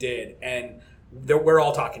that we did, and we're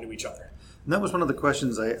all talking to each other. And that was one of the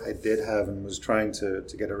questions I did have and was trying to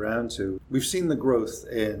get around to. We've seen the growth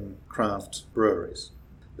in craft breweries,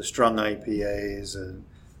 the strong IPAs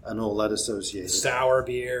and all that associated. Sour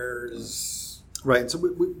beers. Right, so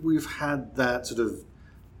we've had that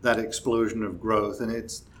that explosion of growth,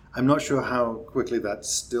 and I'm not sure how quickly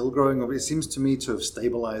that's still growing. It seems to me to have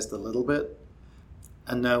stabilized a little bit,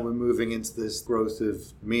 and now we're moving into this growth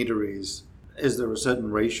of meaderies. Is there a certain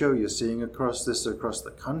ratio you're seeing across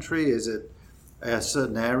the country? Is it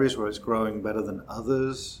certain areas where it's growing better than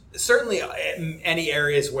others? Certainly, any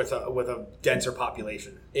areas with a denser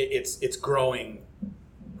population, it's growing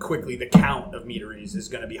quickly. The count of meaderies is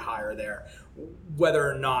going to be higher there. Whether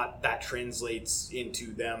or not that translates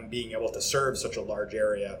into them being able to serve such a large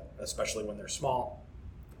area, especially when they're small,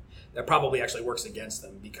 that probably actually works against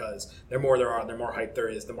them, because the more there are, the more hype there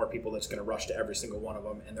is, the more people that's going to rush to every single one of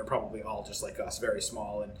them, and they're probably all just like us, very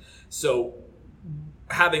small. And so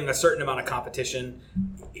having a certain amount of competition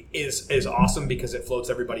is awesome because it floats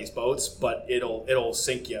everybody's boats, but it'll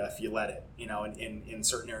sink you if you let it, in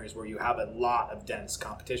certain areas where you have a lot of dense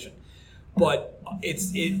competition. But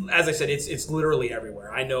as I said, it's literally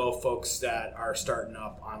everywhere. I know of folks that are starting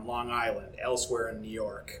up on Long Island, elsewhere in New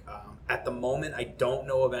York. At the moment, I don't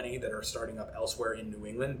know of any that are starting up elsewhere in New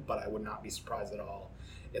England, but I would not be surprised at all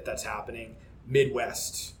if that's happening.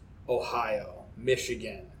 Midwest, Ohio,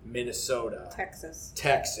 Michigan, Minnesota,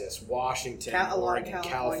 Texas, Washington, Oregon,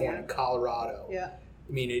 California, Colorado. Yeah.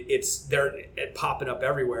 I mean, they're popping up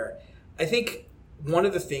everywhere. I think one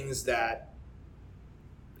of the things that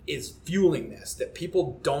is fueling this, that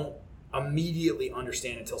people don't immediately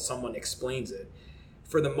understand until someone explains it,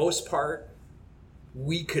 for the most part,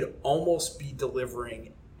 we could almost be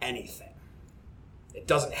delivering anything. It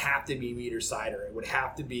doesn't have to be mead or cider. It would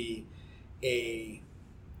have to be a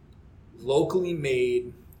locally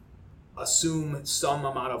made, assume some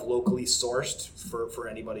amount of locally sourced for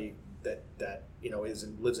anybody that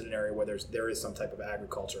lives in an area where there is some type of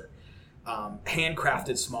agriculture,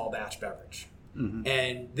 handcrafted small batch beverage. Mm-hmm.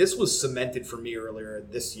 And this was cemented for me earlier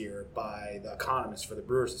this year by the economist for the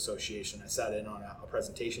Brewers Association. I sat in on a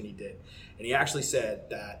presentation he did, and he actually said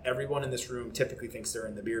that everyone in this room typically thinks they're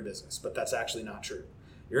in the beer business, but that's actually not true.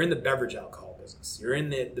 You're in the beverage alcohol business. You're in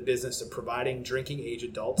the business of providing drinking age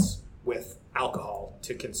adults with alcohol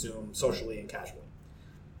to consume socially and casually.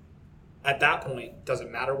 At that point, doesn't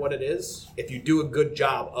matter what it is. If you do a good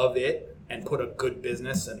job of it and put a good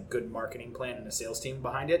business and a good marketing plan and a sales team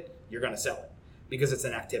behind it, you're going to sell it because it's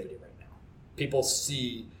an activity right now. People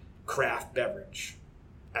see craft beverage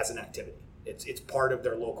as an activity. It's part of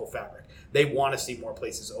their local fabric. They want to see more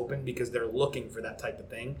places open because they're looking for that type of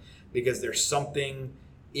thing, because there's something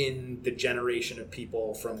in the generation of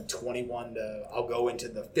people from 21 to, I'll go into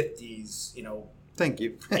the 50s, thank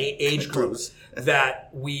you, age groups, that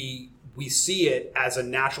we see it as a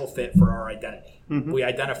natural fit for our identity. Mm-hmm. We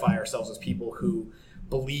identify ourselves as people who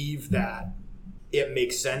believe that it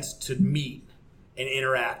makes sense to meet and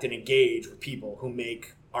interact and engage with people who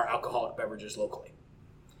make our alcoholic beverages locally.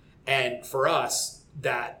 And for us,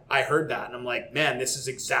 that I heard that and I'm like, man, this is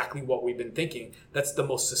exactly what we've been thinking. That's the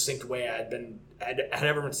most succinct way I'd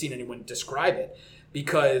ever seen anyone describe it,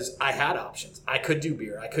 because I had options. I could do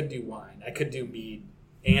beer, I could do wine, I could do mead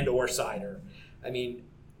and or cider.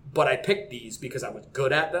 But I picked these because I was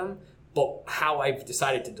good at them. But how I've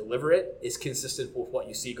decided to deliver it is consistent with what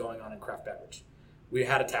you see going on in craft beverage. We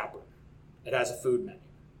had a tap room. It has a food menu.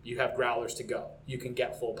 You have growlers to go. You can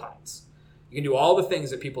get full pints. You can do all the things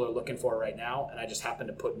that people are looking for right now, and I just happen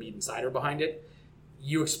to put mead and cider behind it.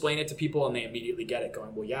 You explain it to people, and they immediately get it,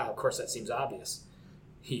 going, well, yeah, of course that seems obvious.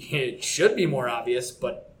 It should be more obvious,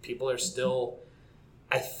 but people are still,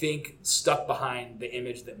 I think, stuck behind the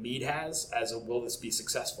image that mead has as a will this be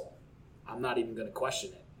successful. I'm not even going to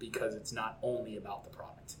question it, because it's not only about the product.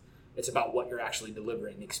 It's about what you're actually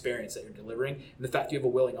delivering, the experience that you're delivering, and the fact you have a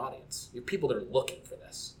willing audience. You have people that are looking for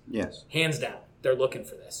this. Yes. Hands down, they're looking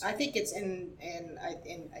for this. I think it's, and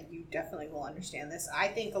you definitely will understand this, I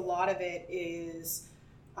think a lot of it is,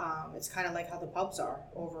 it's kind of like how the pubs are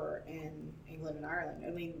over in England and Ireland.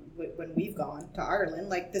 When we've gone to Ireland,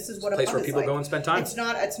 this is what a place where people go and spend time. It's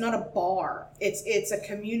not a bar. It's a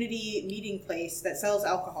community meeting place that sells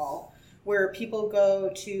alcohol, where people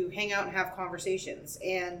go to hang out and have conversations.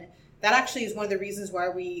 And that actually is one of the reasons why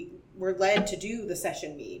we were led to do the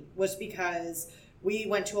session mead, was because we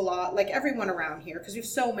went to a lot, like everyone around here, because we have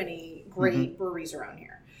so many great breweries around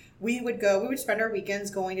here. We would spend our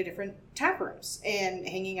weekends going to different tap rooms and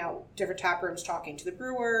hanging out different tap rooms, talking to the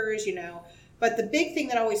brewers, But the big thing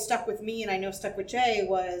that always stuck with me, and I know stuck with Jay,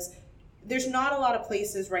 was there's not a lot of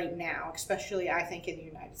places right now, especially I think in the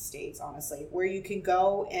United States, honestly, where you can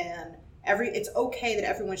go and it's okay that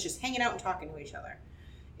everyone's just hanging out and talking to each other.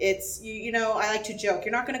 It's, I like to joke,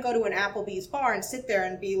 you're not going to go to an Applebee's bar and sit there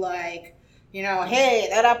and be like, hey,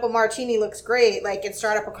 that apple martini looks great, and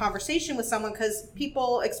start up a conversation with someone, because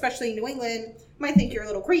people, especially in New England, might think you're a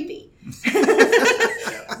little creepy.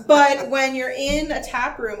 But when you're in a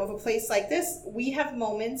tap room of a place like this, we have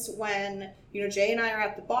moments when, Jay and I are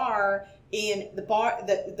at the bar, and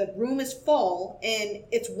the room is full, and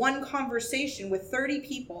it's one conversation with 30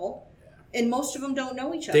 people, and most of them don't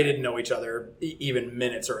know each other. They didn't know each other even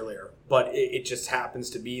minutes earlier, but it just happens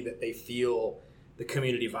to be that they feel the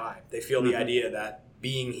community vibe. They feel the idea that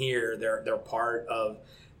being here, they're part of,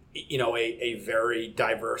 a very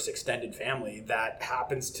diverse extended family that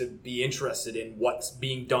happens to be interested in what's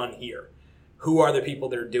being done here. Who are the people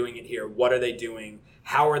that are doing it here? What are they doing?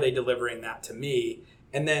 How are they delivering that to me?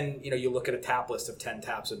 And then, you look at a tap list of 10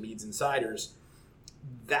 taps of meads and ciders.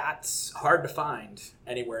 That's hard to find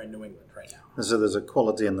anywhere in New England right now. And so there's a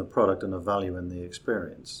quality in the product and a value in the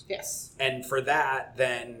experience. Yes. And for that,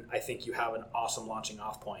 then I think you have an awesome launching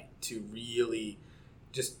off point to really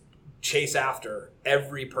just chase after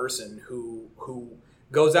every person who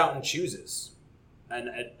goes out and chooses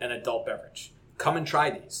an adult beverage. Come and try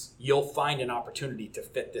these. You'll find an opportunity to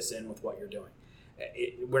fit this in with what you're doing.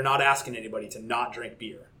 We're not asking anybody to not drink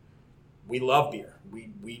beer. We love beer.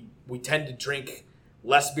 We tend to drink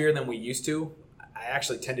less beer than we used to. I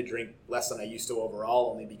actually tend to drink less than I used to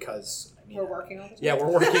overall, only because we're working all the time. Yeah,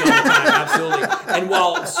 we're working all the time, absolutely. And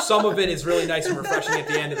while some of it is really nice and refreshing at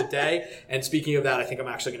the end of the day, and speaking of that, I think I'm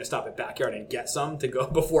actually going to stop at Backyard and get some to go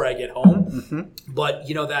before I get home. Mm-hmm. But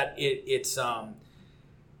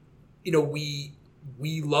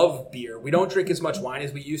we love beer. We don't drink as much wine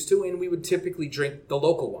as we used to, and we would typically drink the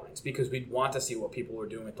local wines because we'd want to see what people were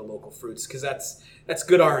doing with the local fruits, because that's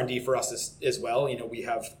good R&D for us as well. We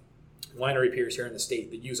have winery peers here in the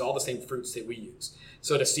state that use all the same fruits that we use.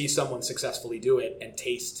 So to see someone successfully do it and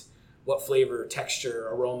taste what flavor, texture,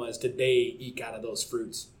 aromas did they eke out of those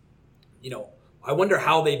fruits, I wonder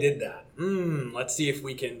how they did that. Let's see if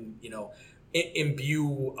we can,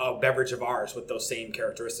 imbue a beverage of ours with those same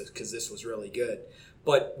characteristics, because this was really good.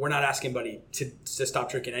 But we're not asking anybody to stop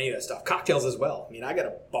drinking any of that stuff. Cocktails as well. I mean, I got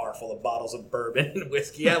a bar full of bottles of bourbon and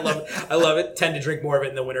whiskey. I love it. Tend to drink more of it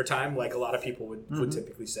in the wintertime, like a lot of people would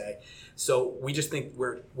typically say. So we just think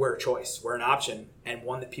we're a choice. We're an option, and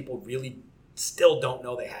one that people really still don't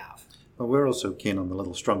know they have. Well, we're also keen on the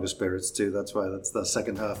little stronger spirits too. That's why that's the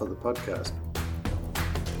second half of the podcast.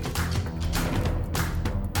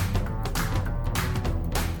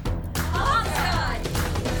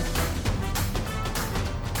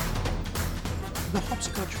 The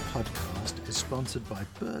Hopscotch podcast is sponsored by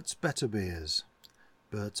Burt's Better Beers.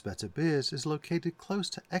 Burt's Better Beers is located close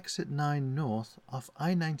to Exit 9 North off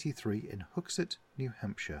I-93 in Hooksett, New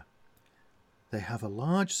Hampshire. They have a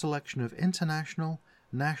large selection of international,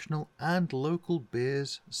 national and local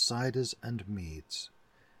beers, ciders and meads.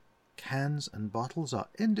 Cans and bottles are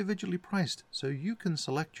individually priced so you can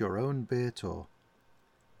select your own beer tour.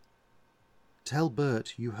 Tell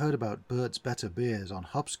Bert you heard about Burt's Better Beers on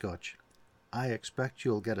Hopscotch. I expect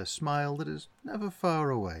you'll get a smile that is never far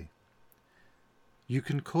away. You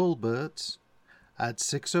can call Burt's at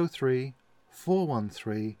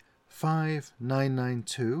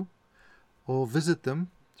 603-413-5992 or visit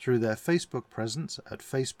them through their Facebook presence at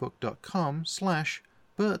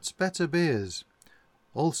facebook.com/Burt's Better Beers.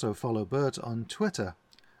 Also follow Bert on Twitter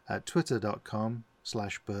at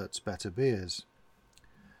twitter.com/Burt's Better Beers.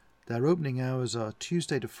 Their opening hours are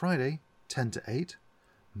Tuesday to Friday, 10 to 8,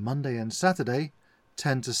 Monday and Saturday,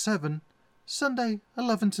 10 to 7, Sunday,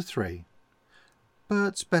 11 to 3.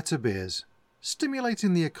 Burt's Better Beers,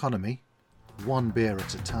 stimulating the economy, one beer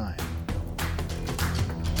at a time.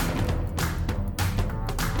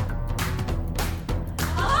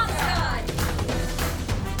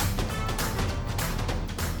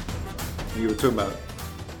 You were talking about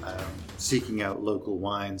seeking out local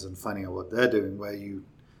wines and finding out what they're doing, where you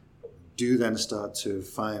do then start to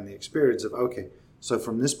find the experience of, okay, so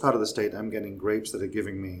from this part of the state, I'm getting grapes that are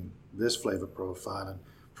giving me this flavor profile. And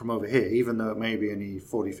from over here, even though it may be only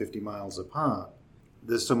 40, 50 miles apart,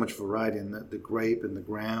 there's so much variety in the grape and the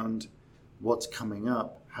ground, what's coming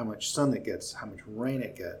up, how much sun it gets, how much rain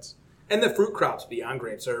it gets. And the fruit crops beyond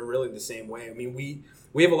grapes are really the same way. I mean, we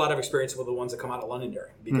have a lot of experience with the ones that come out of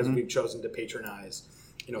Londonderry because we've chosen to patronize,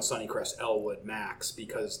 Sunnycrest, Elwood, Max,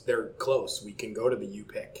 because they're close. We can go to the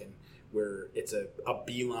U-Pick and where it's a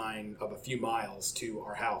beeline of a few miles to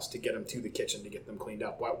our house to get them to the kitchen to get them cleaned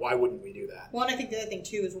up. Why wouldn't we do that? Well, and I think the other thing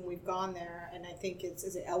too is when we've gone there, and I think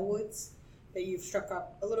is it Elwoods that you've struck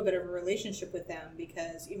up a little bit of a relationship with them,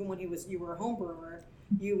 because even when you were a home brewer,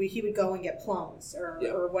 he would go and get plums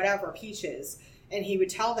or whatever, peaches, and he would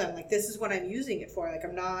tell them, like, this is what I'm using it for. Like,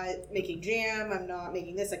 I'm not making jam, I'm not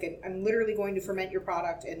making this. Like, I'm literally going to ferment your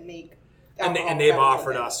product and make. And they've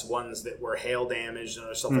offered us ones that were hail damaged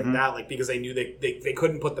and stuff like that, like, because they knew they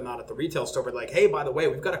couldn't put them out at the retail store. But like, hey, by the way,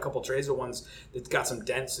 we've got a couple trays of ones that's got some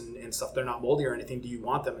dents and stuff. They're not moldy or anything. Do you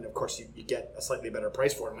want them? And of course, you get a slightly better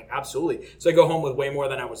price for it. I'm like, absolutely. So I go home with way more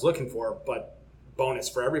than I was looking for, but bonus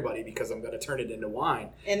for everybody because I'm going to turn it into wine.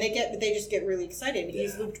 And they just get really excited. Yeah.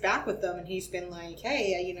 He's looped back with them and he's been like,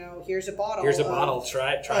 hey, here's a bottle. Try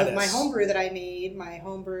this. My homebrew that I made. My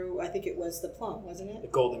homebrew, I think it was the plum, wasn't it? The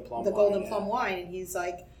golden plum. Plum wine. And he's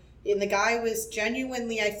like, and the guy was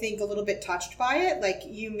genuinely, I think, a little bit touched by it. Like,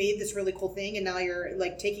 you made this really cool thing and now you're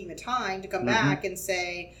like taking the time to come back and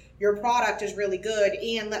say, your product is really good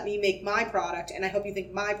and let me make my product and I hope you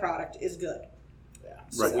think my product is good.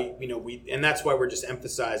 So right. we and that's why we're just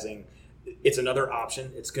emphasizing it's another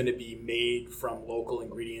option. It's going to be made from local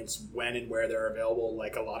ingredients when and where they're available,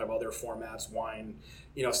 like a lot of other formats, wine,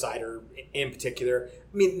 cider in particular.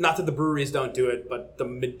 I mean, not that the breweries don't do it, but the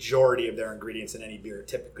majority of their ingredients in any beer are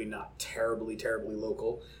typically not terribly, terribly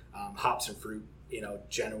local. Hops and fruit,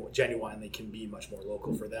 genuinely can be much more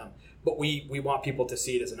local for them. But we want people to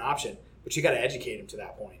see it as an option. But you got to educate them to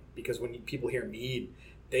that point, because when people hear mead,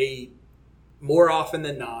 they, more often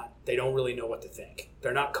than not, they don't really know what to think.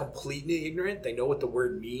 They're not completely ignorant. They know what the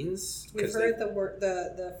word means. We've heard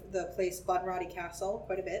the place Bunratty Castle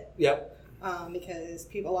quite a bit. Yep. Because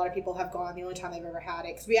a lot of people have gone the only time they've ever had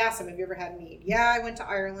it. Because we asked them, have you ever had mead? Yeah, I went to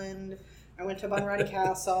Ireland. I went to Bunratty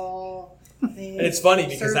Castle. And it's funny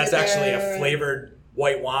because that's actually a flavored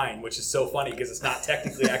white wine, which is so funny because it's not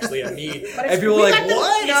technically actually a mead. And people are like,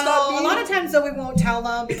 what? No, a lot of times though we won't tell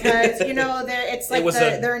them because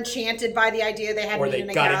they're enchanted by the idea they had mead in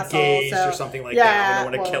a castle. Or they got engaged or something like that. We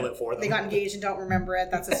don't want to kill it for them. They got engaged and don't remember it.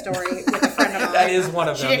 That's a story with a friend of mine. That is one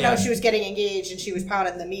of them. She didn't know she was getting engaged and she was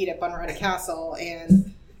pounding the mead at Bunratty Castle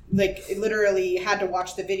and literally had to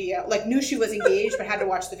watch the video. Knew she was engaged but had to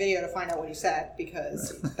watch the video to find out what he said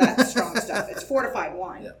because that's strong stuff. It's fortified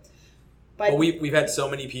wine. Yeah. But we've had so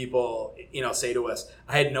many people, say to us,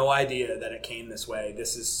 I had no idea that it came this way.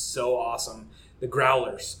 This is so awesome. The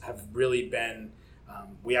growlers have really been,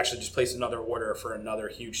 we actually just placed another order for another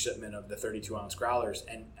huge shipment of the 32-ounce growlers.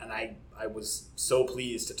 And I was so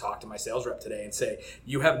pleased to talk to my sales rep today and say,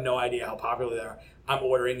 you have no idea how popular they are. I'm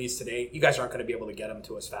ordering these today. You guys aren't going to be able to get them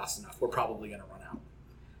to us fast enough. We're probably going to run out.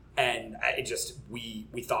 And we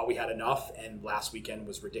thought we had enough, and last weekend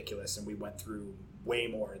was ridiculous, and we went through way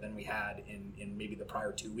more than we had in maybe the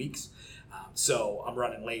prior 2 weeks. So I'm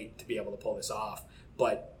running late to be able to pull this off.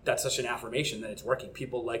 But that's such an affirmation that it's working.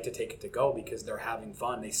 People like to take it to go because they're having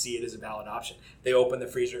fun. They see it as a valid option. They open the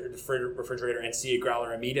refrigerator and see a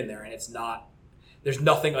growler of meat in there, and there's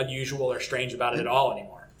nothing unusual or strange about it at all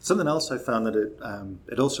anymore. Something else I found that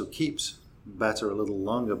it also keeps better a little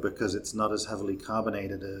longer because it's not as heavily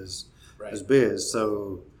carbonated as beers,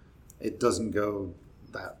 so it doesn't go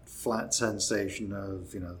that flat sensation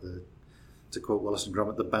of to quote Wallace and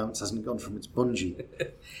Gromit, the bounce hasn't gone from its bungee.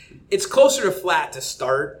 It's closer to flat to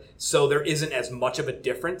start, so there isn't as much of a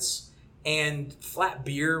difference. And flat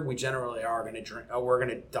beer, we generally are going to drink. We're going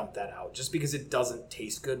to dump that out just because it doesn't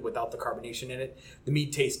taste good without the carbonation in it. The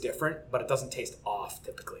mead tastes different, but it doesn't taste off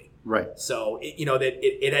typically. Right. So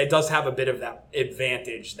it does have a bit of that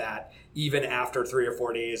advantage that even after 3 or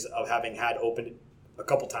 4 days of having had opened a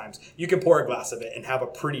couple times, you can pour a glass of it and have a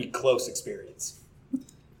pretty close experience.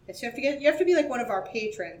 Yes, you have to be like one of our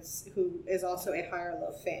patrons who is also a Higher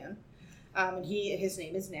Love fan, and his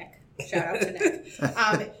name is Nick. Shout out to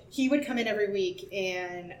Nick. He would come in every week,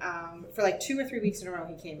 and for 2 or 3 weeks in a row,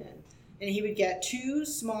 he came in, and he would get 2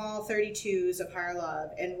 small 32s of Higher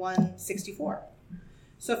Love and 1 64.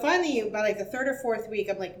 So finally, by the 3rd or 4th week,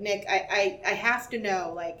 I'm like, Nick, I have to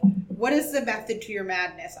know, what is the method to your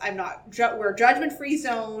madness? We're a judgment-free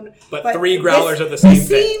zone. But 3 growlers of the same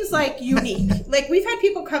thing. It seems unique. We've had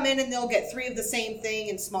people come in and they'll get 3 of the same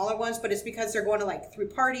thing and smaller ones, but it's because they're going to 3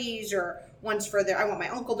 parties or one's for I want my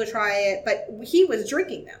uncle to try it. But he was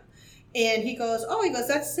drinking them. And he goes,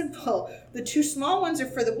 that's simple. The 2 small ones are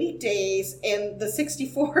for the weekdays and the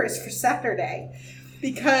 64 is for Saturday.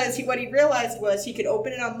 Because what he realized was he could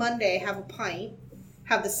open it on Monday, have a pint,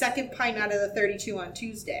 have the second pint out of the 32 on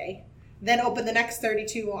Tuesday, then open the next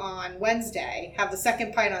 32 on Wednesday, have the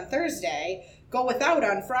second pint on Thursday, go without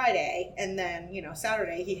on Friday, and then,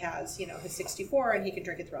 Saturday he has, his 64 and he can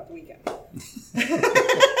drink it throughout the weekend.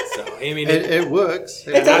 So, it works.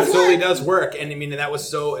 It absolutely does work. And it was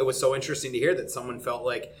so interesting to hear that someone felt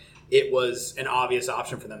like it was an obvious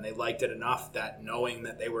option for them. They liked it enough that knowing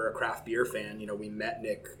that they were a craft beer fan, we met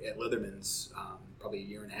Nick at Litherman's probably 1.5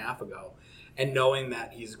 years ago, and knowing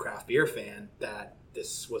that he's a craft beer fan, that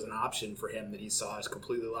this was an option for him that he saw as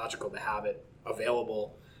completely logical to have it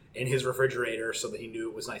available in his refrigerator so that he knew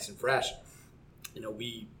it was nice and fresh.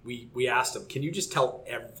 We asked him, can you just tell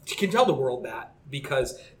the world that?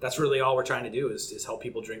 Because that's really all we're trying to do is help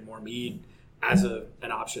people drink more mead as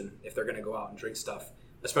an option if they're going to go out and drink stuff.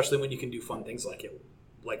 Especially when you can do fun things like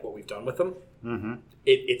what we've done with them. Mm-hmm.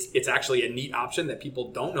 It's actually a neat option that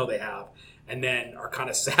people don't know they have, and then are kind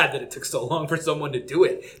of sad that it took so long for someone to do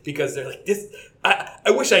it because they're like, "This,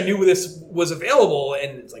 I wish I knew this was available."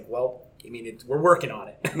 And it's like, well, we're working on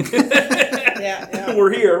it. Yeah.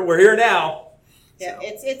 We're here now. Yeah,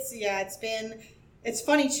 so. It's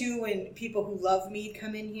funny too when people who love mead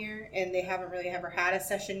come in here and they haven't really ever had a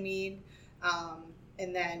session mead.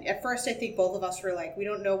 And then at first, I think both of us were like, we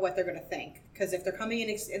don't know what they're going to think. Because if they're coming in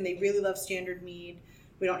and they really love standard mead,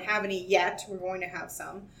 We don't have any yet. We're going to have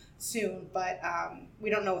some soon, but we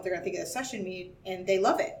don't know what they're going to think of the session mead, and they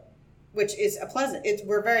love it, which is a pleasant.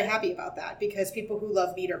 We're very happy about that because people who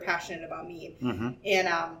love mead are passionate about mead. And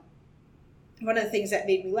one of the things that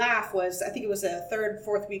made me laugh was, I think it was the third,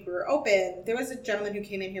 fourth week we were open, there was a gentleman who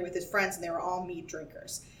came in here with his friends, and they were all mead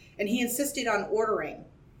drinkers. And he insisted on ordering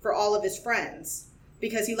for all of his friends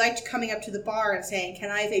because he liked coming up to the bar and saying,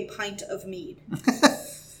 "Can I have a pint of mead?"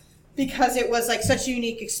 Because it was like such a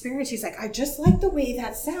unique experience. He's like, "I just like the way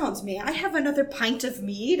that sounds. May I have another pint of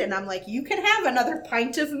mead?" And I'm like, "You can have another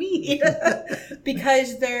pint of mead."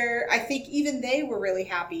 Because I think even they were really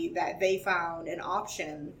happy that they found an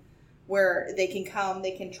option where they can come,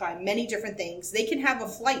 they can try many different things. They can have a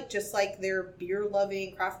flight just like their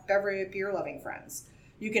beer-loving, craft beverage beer-loving friends.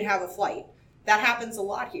 You can have a flight. That happens a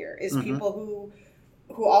lot here, is people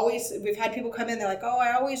who always, we've had people come in, they're like, "Oh,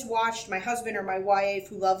 I always watched my husband or my wife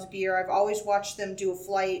who loves beer. I've always watched them do a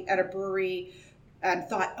flight at a brewery and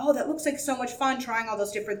thought, oh, that looks like so much fun trying all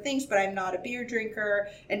those different things, but I'm not a beer drinker.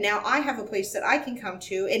 And now I have a place that I can come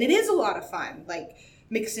to. And it is a lot of fun, like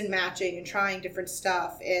mix and matching and trying different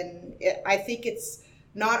stuff. And I think it's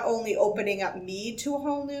not only opening up mead to a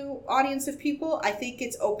whole new audience of people, I think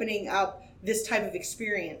it's opening up this type of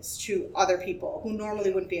experience to other people who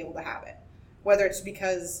normally wouldn't be able to have it. Whether it's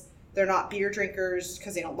because they're not beer drinkers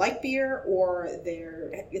because they don't like beer, or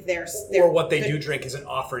they're or what they do drink isn't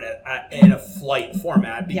offered in a flight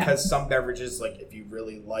format, because some beverages, like if you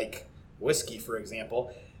really like whiskey, for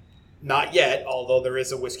example, not yet, although there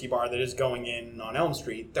is a whiskey bar that is going in on Elm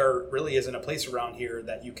Street, there really isn't a place around here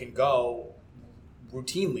that you can go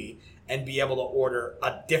routinely and be able to order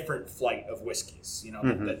a different flight of whiskeys. You know,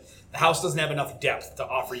 the house doesn't have enough depth to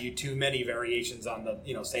offer you too many variations on the,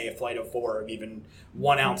 you know, say a flight of 4 or even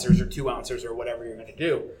 1 ounces or 2 ounces or whatever you're going to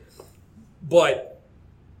do. But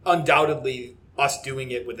undoubtedly, us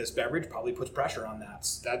doing it with this beverage probably puts pressure on that.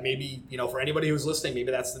 That maybe, you know, for anybody who's listening,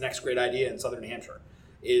 maybe that's the next great idea in Southern New Hampshire,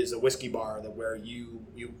 is a whiskey bar that where you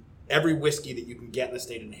every whiskey that you can get in the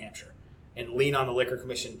state of New Hampshire, and lean on the Liquor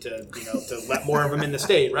Commission to, you know, to let more of them in the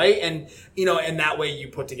state, right? And, you know, and that way you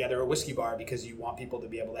put together a whiskey bar because you want people to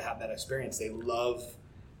be able to have that experience. They love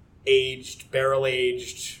aged,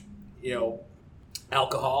 barrel-aged, you know,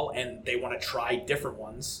 alcohol, and they want to try different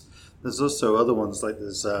ones. There's also other ones, like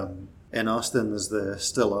there's, in Austin, there's the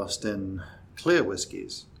Still Austin clear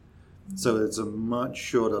whiskeys. So it's a much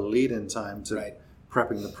shorter lead-in time to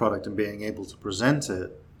prepping the product and being able to present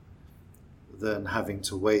it than having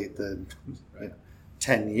to wait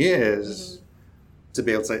 10 years to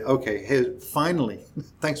be able to say, okay, here, finally,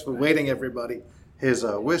 thanks for waiting, everybody. Here's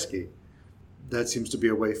our whiskey. That seems to be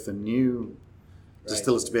a way for new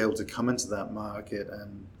distillers to be able to come into that market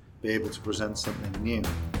and be able to present something new.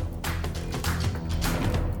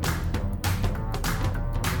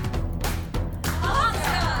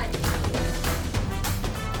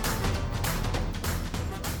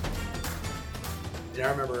 And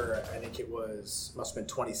I remember, I think it must have been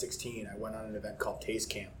 2016, I went on an event called Taste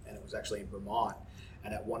Camp, and it was actually in Vermont.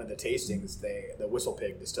 And at one of the tastings, the Whistle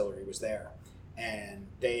Pig distillery was there. And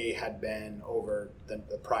they had been, over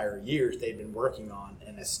the prior years, they'd been working on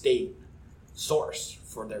an estate source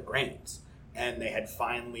for their grains. And they had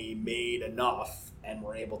finally made enough and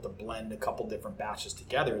were able to blend a couple different batches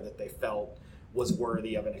together that they felt was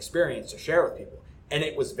worthy of an experience to share with people. And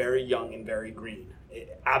it was very young and very green.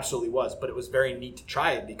 It absolutely was, but it was very neat to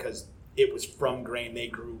try it because it was from grain they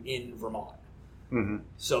grew in Vermont.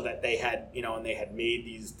 So that they had, you know, and they had made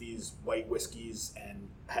these white whiskeys and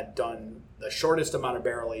had done the shortest amount of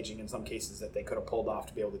barrel aging in some cases that they could have pulled off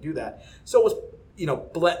to be able to do that. So it was, you know,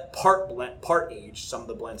 part aged. Some of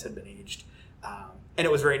the blends had been aged, and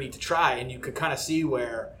it was very neat to try. And you could kind of see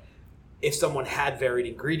where, if someone had varied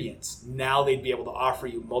ingredients, now they'd be able to offer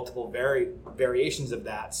you multiple variations of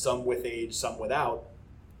that, some with age, some without,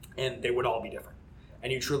 and they would all be different.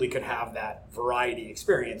 And you truly could have that variety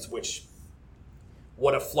experience, which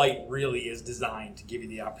what a flight really is designed to give you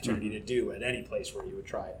the opportunity to do at any place where you would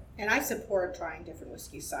try it. And I support trying different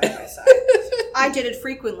whiskeys side by side. I did it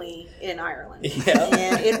frequently in Ireland.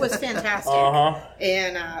 And it was fantastic.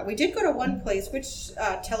 And we did go to one place, which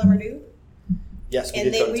Tellermerdue. Yes, we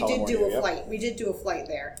did do a flight. We did do a flight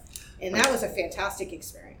there, and that was a fantastic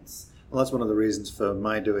experience. Well, that's one of the reasons for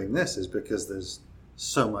my doing this, is because there's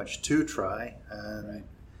so much to try, and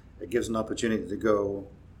it gives an opportunity to go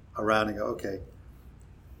around and go, okay,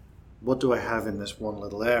 what do I have in this one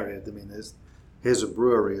little area? I mean, here's a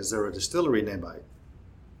brewery. Is there a distillery nearby?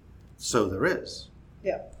 So there is.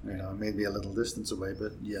 Yeah. You know, maybe a little distance away,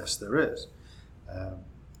 but yes, there is.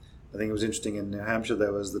 I think it was interesting in New Hampshire,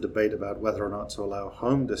 there was the debate about whether or not to allow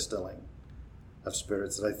home distilling of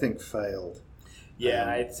spirits that I think failed.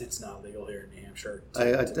 Yeah, it's not legal here in New Hampshire.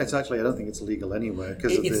 I don't think it's legal anywhere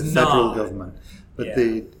because of the It's federal not. government. But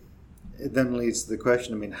Yeah. it then leads to the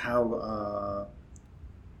question, I mean, how are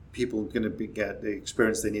people going to get the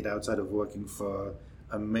experience they need outside of working for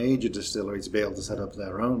a major distillery to be able to set up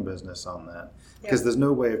their own business on that? Because Yeah. there's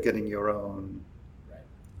no way of getting your own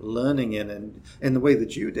learning in the way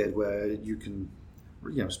that you did, where you can,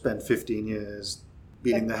 spend 15 years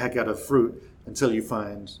beating the heck out of fruit until you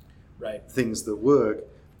find Right. things that work.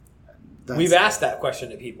 We've asked that question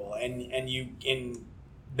to people, and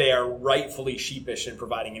they are rightfully sheepish in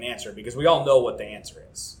providing an answer because we all know what the answer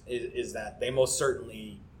is that they most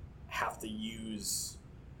certainly have to use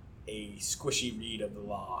a squishy read of the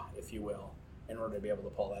law, if you will, in order to be able to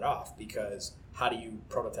pull that off. Because how do you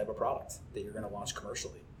prototype a product that you're going to launch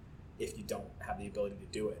commercially if you don't have the ability to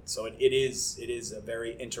do it? So it is a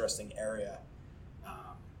very interesting area,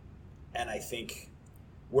 and I think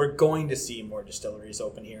we're going to see more distilleries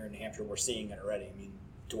open here in New Hampshire. We're seeing it already. I mean,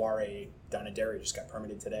 Dware down in Derry just got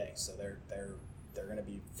permitted today, so they're going to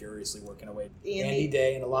be furiously working away. Andy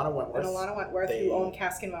Day and Alana Wentworth, who own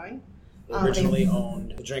Cask and Vine. Originally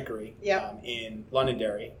owned the Drinkery Yep. in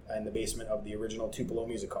Londonderry in the basement of the original Tupelo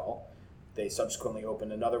Music Hall. They subsequently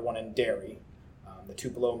opened another one in Derry. The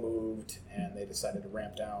Tupelo moved, and they decided to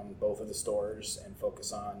ramp down both of the stores and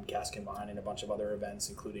focus on Cask and Vine and a bunch of other events,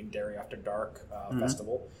 including Derry After Dark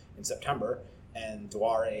Festival in September. And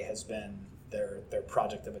Dware has been their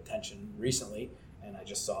project of attention recently, and I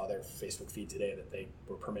just saw their Facebook feed today that they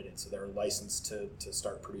were permitted, so they're licensed to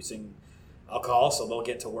start producing alcohol, so they'll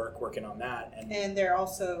get to working on that. And they're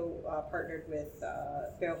also partnered with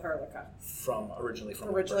Bill Herlica. Originally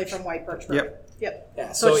from White Birch. Yep.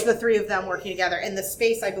 Yeah, So it's the three of them working together, and the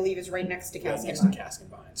space I believe is right next to Cask and Vine. Cask and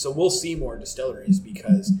Vine. So we'll see more distilleries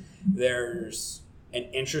because there's an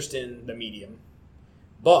interest in the medium,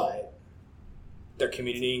 but their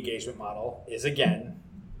community engagement model is, again,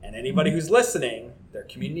 and anybody who's listening, their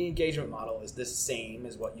community engagement model is the same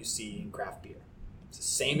as what you see in craft beer. It's the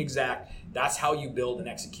same exact, that's how you build and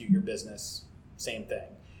execute your business, same thing.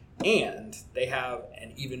 And they have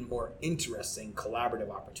an even more interesting collaborative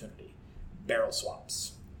opportunity, barrel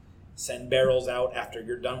swaps. Send barrels out after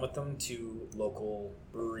you're done with them to local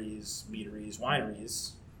breweries, meaderies,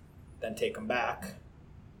 wineries, then take them back,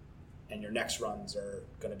 and your next runs are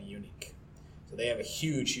going to be unique. So they have a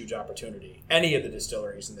huge, huge opportunity. Any of the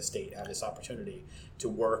distilleries in the state have this opportunity to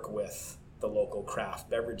work with the local craft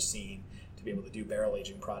beverage scene to be able to do barrel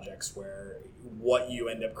aging projects where what you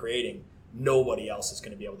end up creating, nobody else is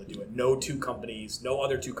going to be able to do it. No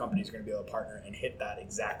other two companies are going to be able to partner and hit that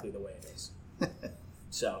exactly the way it is.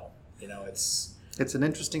 So, It's an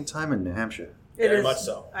interesting time in New Hampshire. Very much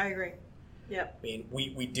so. I agree. Yep. I mean,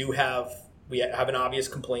 we have an obvious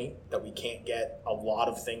complaint that we can't get a lot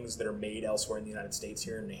of things that are made elsewhere in the United States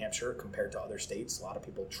here in New Hampshire compared to other states. A lot of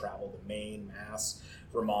people travel to Maine, Mass,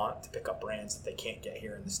 Vermont to pick up brands that they can't get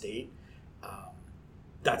here in the state.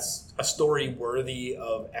 That's a story worthy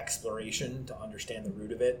of exploration to understand the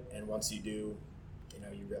root of it. And once you do,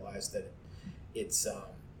 you realize that it's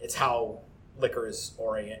how liquor is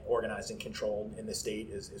organized and controlled in the state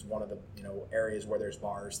is one of the areas where there's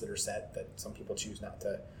bars that are set that some people choose not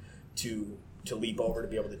to leap over to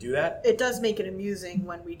be able to do that. It does make it amusing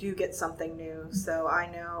when we do get something new. So I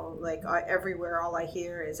know, everywhere, all I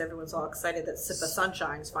hear is everyone's all excited that Sip of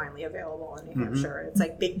Sunshine is finally available in New Hampshire. It's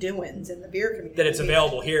like big doings in the beer community. That it's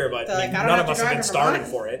available here, but So, like, I don't none have of to us have drive been to starving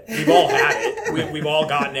Vermont. for it. We've all had it. We've all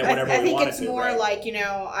gotten it whenever I we think wanted it's to. more right? like,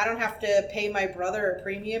 I don't have to pay my brother a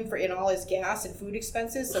premium in all his gas and food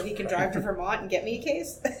expenses so he can drive to Vermont and get me a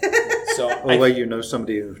case. So Or where you know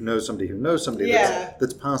somebody who knows somebody who knows somebody Yeah.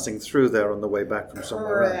 that's passing through there on the way back from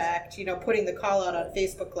somewhere else. Correct. Putting the call out on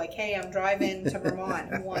Facebook like, hey, I'm driving to Vermont.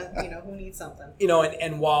 Who needs something?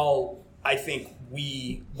 and while I think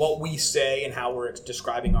what we say and how we're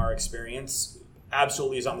describing our experience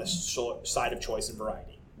absolutely is on the side of choice and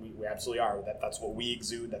variety. We absolutely are. That's what we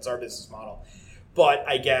exude. That's our business model. But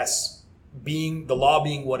I guess the law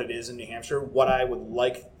being what it is in New Hampshire, what I would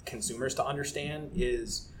like consumers to understand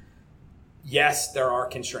is, yes, there are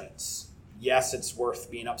constraints. Yes, it's worth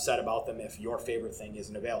being upset about them if your favorite thing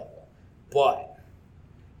isn't available. But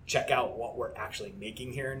check out what we're actually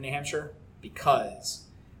making here in New Hampshire, because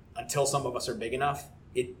until some of us are big enough,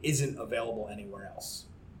 it isn't available anywhere else.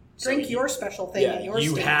 Drink your special thing in your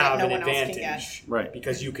you state have that no an one else can advantage, get. Right.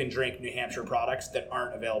 Because you can drink New Hampshire products that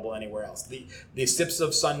aren't available anywhere else. The Sips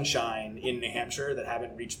of Sunshine in New Hampshire that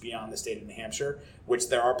haven't reached beyond the state of New Hampshire, which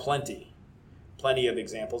there are plenty of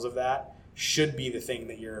examples of that, should be the thing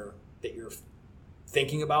that you're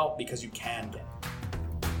thinking about, because you can get it.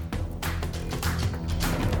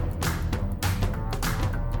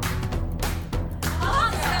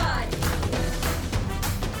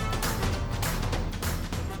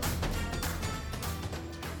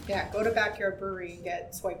 Yeah, go to Backyard Brewery and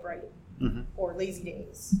get Swipe Right or Lazy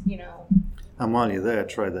Days. And while you're there,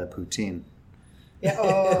 try their poutine. Yeah.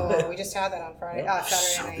 Oh, we just had that on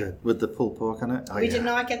Saturday night. Good. With the pulled pork on it. Oh, We did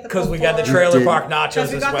not get the Because pulled we got the pork. trailer did. park nachos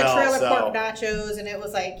Because we as got well. the trailer so pork nachos, and it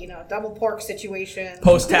was like, double pork situation.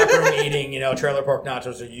 post taproom eating, trailer pork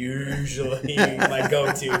nachos are usually my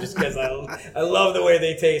go-to, just because I love the way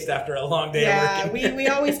they taste after a long day Yeah, of working. we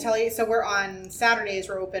always tell you. So we're on Saturdays.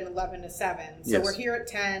 We're open 11 to 7. So Yes. we're here at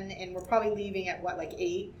 10, and we're probably leaving at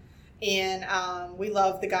 8. And we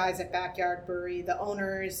love the guys at Backyard Brewery. The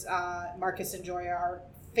owners, Marcus and Joy, are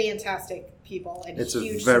fantastic people and It's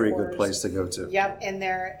huge a very supporters. good place to go to. Yep, and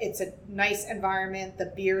it's a nice environment. The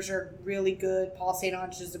beers are really good. Paul St.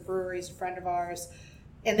 Ange is the brewery, is a friend of ours,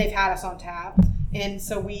 and they've had us on tap. And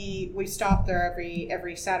so we stop there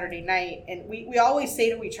every Saturday night, and we always say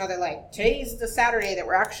to each other, like, today's the Saturday that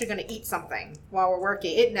we're actually going to eat something while we're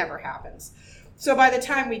working. It never happens. So by the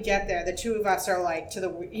time we get there, the two of us are like to the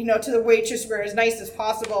waitress, we're as nice as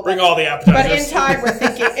possible. Bring all the appetizers.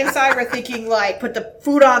 But inside we're thinking like, put the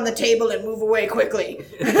food on the table and move away quickly.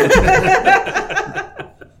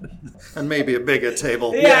 And maybe a bigger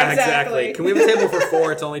table. Yeah, exactly. Can we have a table for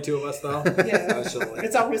 4? It's only 2 of us, though. Yeah.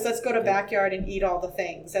 It's always, let's go to Backyard and eat all the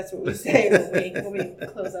things. That's what we say when we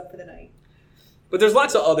close up for the night. But there's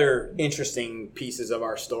lots of other interesting pieces of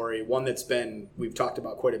our story. One that's we've talked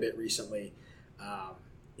about quite a bit recently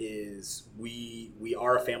is we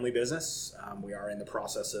are a family business. We are in the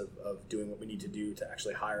process of doing what we need to do to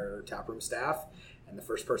actually hire taproom staff. And the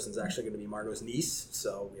first person's actually going to be Margot's niece.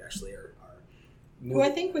 So we actually are Who I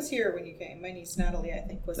think was here when you came. My niece Natalie, I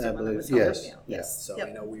think, was the one that was yes. helping you. Yes. So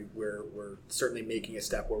Yep. we're certainly making a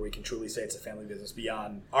step where we can truly say it's a family business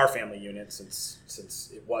beyond our family unit, since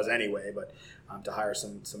it was anyway. But to hire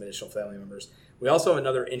some additional family members. We also have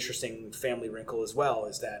another interesting family wrinkle as well,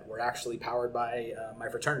 is that we're actually powered by my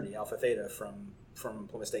fraternity, Alpha Theta, from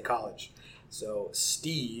Plymouth State College. So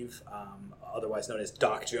Steve, otherwise known as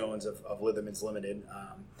Doc Jones of Litherman's Limited,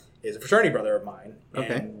 is a fraternity brother of mine,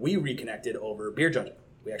 and we reconnected over beer judging.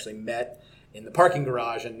 We actually met in the parking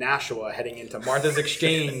garage in Nashua heading into Martha's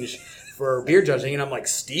Exchange for beer judging, and I'm like,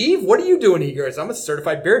 Steve, what are you doing? He goes, I'm a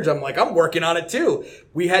certified beer judge. I'm like, I'm working on it too.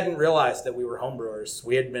 We hadn't realized that we were homebrewers.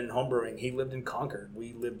 We had been homebrewing. He lived in Concord.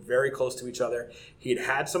 We lived very close to each other. He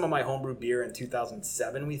had some of my homebrew beer in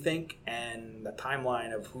 2007, we think, and the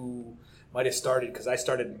timeline of who might have started, because I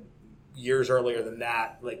started years earlier than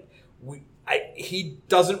that, he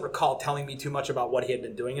doesn't recall telling me too much about what he had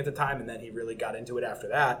been doing at the time, and then he really got into it after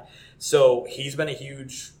that. So he's been a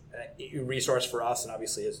huge resource for us, and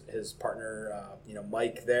obviously his partner,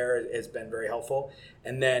 Mike there, has been very helpful.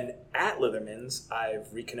 And then at Litherman's,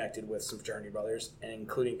 I've reconnected with some fraternity brothers, and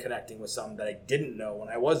including connecting with some that I didn't know when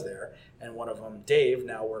I was there. And one of them, Dave,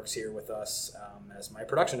 now works here with us as my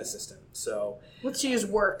production assistant. So Let's use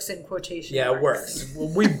works in quotation yeah, it marks.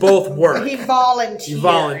 works. We both work. He volunteers. He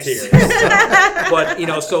volunteers.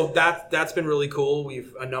 So that's been really cool.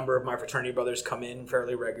 A number of my fraternity brothers come in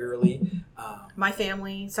fairly regularly. My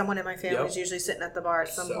family, someone in my family Yep. is usually sitting at the bar at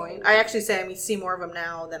some So- point. I actually say I see more of them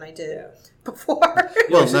now than I did before.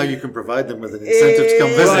 Well, now you can provide them with an incentive to come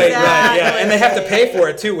visit. Right, Exactly. yeah, and they have to pay for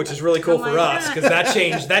it too, which is really cool I'm for like, us, because that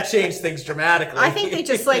changed things dramatically. I think they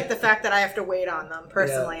just like the fact that I have to wait on them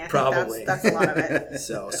personally. Yeah, I think probably. that's a lot of it.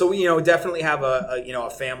 So we definitely have a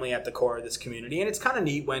family at the core of this community, and it's kind of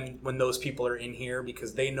neat when those people are in here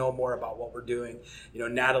because they know more about what we're doing.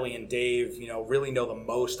 Natalie and Dave really know the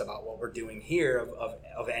most about what we're doing here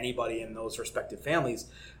of anybody in those respective families.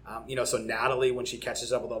 So Natalie, when she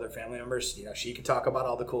catches up with other family members, she can talk about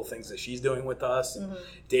all the cool things that she's doing with us. And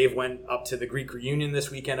Dave went up to the Greek reunion this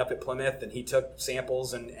weekend up at Plymouth, and he took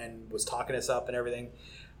samples and was talking us up and everything.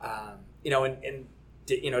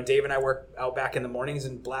 Dave and I work out back in the mornings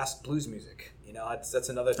and blast blues music. That's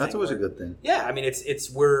another thing. That's always a good thing. Yeah, I mean,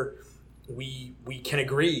 we can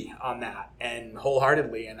agree on that and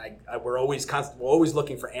wholeheartedly, and we're always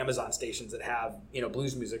looking for Amazon stations that have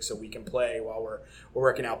blues music so we can play while we're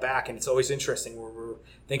working out back. And it's always interesting where we're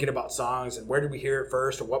thinking about songs and where did we hear it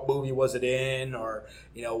first, or what movie was it in, or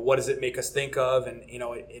what does it make us think of, and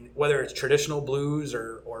whether it's traditional blues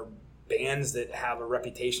or bands that have a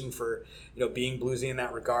reputation for being bluesy in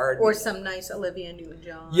that regard, Or some nice Olivia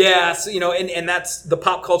Newton-John. Yes, and that's the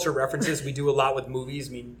pop culture references we do a lot with movies.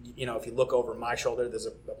 I mean, if you look over my shoulder, there's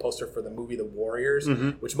a poster for the movie The Warriors,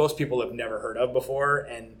 which most people have never heard of before,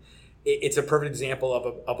 and it's a perfect example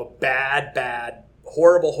of a bad,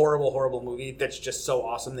 horrible movie that's just so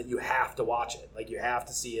awesome that you have to watch it. Like, you have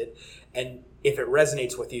to see it, and if it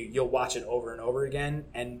resonates with you, you'll watch it over and over again.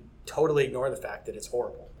 And totally ignore the fact that it's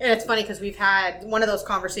horrible. And it's funny because we've had one of those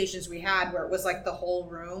conversations we had where it was like the whole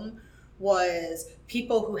room was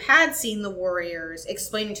people who had seen the Warriors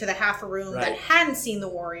explaining to the half a room that hadn't seen the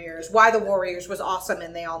Warriors why the Warriors was awesome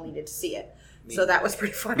and they all needed to see it. So that was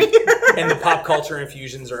pretty funny. And the pop culture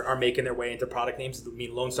infusions are making their way into product names. I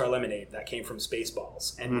mean, Lone Star Lemonade, that came from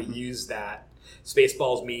Spaceballs. And we use that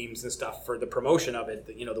Spaceballs memes and stuff for the promotion of it,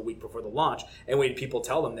 you know, the week before the launch. And when people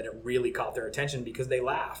tell them that it really caught their attention because they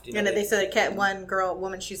laughed. You know, and they said it kept one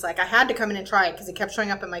woman, she's like, I had to come in and try it because it kept showing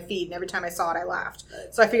up in my feed. And every time I saw it, I laughed.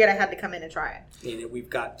 Right. So I figured I had to come in and try it. And we've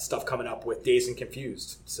got stuff coming up with Dazed and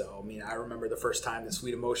Confused. So, I mean, I remember the first time the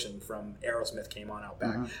Sweet Emotion from Aerosmith came on out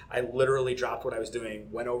back. I literally dropped what I was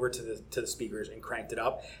doing, went over to the speakers and cranked it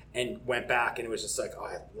up and went back. And it was just like, oh,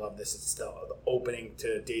 I love this. It's the opening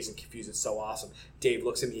to Dazed and Confused. It's so awesome. Dave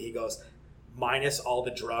looks at me, he goes, minus all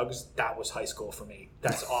the drugs, that was high school for me.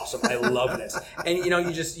 That's awesome. I love this. And you know,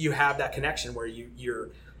 you have that connection where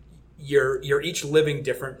you're each living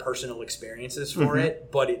different personal experiences for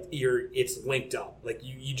it, but it's linked up. Like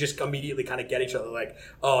you just immediately kind of get each other like,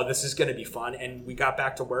 oh, this is going to be fun. And we got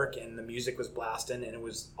back to work and the music was blasting and it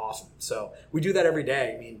was awesome. So we do that every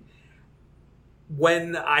day. I mean,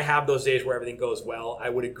 when I have those days where everything goes well, I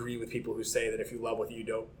would agree with people who say that if you love what you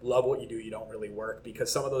do, you don't really work,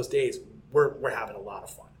 because some of those days we're having a lot of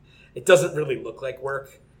fun. It doesn't really look like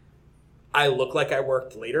work. I look like I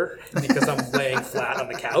worked later because I'm laying flat on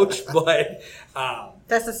the couch, but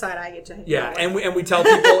that's the side I get to. Yeah, and we tell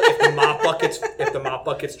people if the mop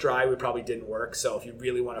bucket's dry, we probably didn't work. So if you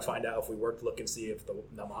really want to find out if we worked, look and see if the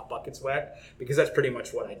mop bucket's wet, because that's pretty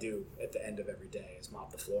much what I do at the end of every day is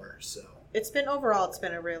mop the floor. So it's been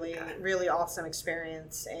a really, really awesome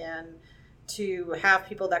experience, and to have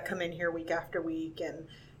people that come in here week after week, and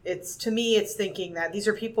it's thinking that these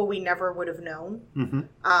are people we never would have known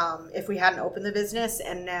if we hadn't opened the business,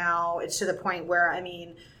 and now it's to the point where, I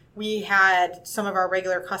mean, we had some of our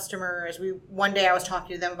regular customers. One day I was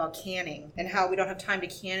talking to them about canning and how we don't have time to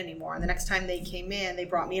can anymore. And the next time they came in, they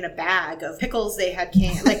brought me in a bag of pickles they had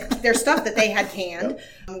canned, like their stuff that they had canned.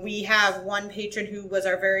 We have one patron who was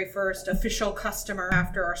our very first official customer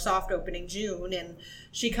after our soft opening June, and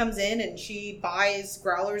she comes in and she buys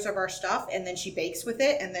growlers of our stuff and then she bakes with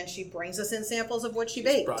it, and then she brings us in samples of what she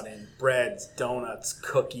baked. Brought in breads, donuts,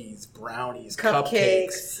 cookies, brownies,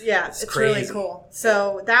 cupcakes. Yeah, it's crazy. Really cool.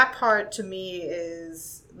 So that part to me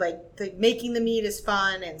is like making the meat is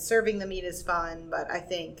fun and serving the meat is fun, but I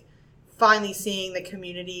think finally seeing the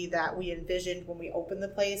community that we envisioned when we opened the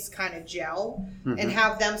place kind of gel and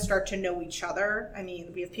have them start to know each other. I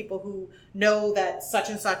mean, we have people who know that such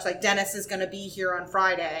and such, like Dennis is going to be here on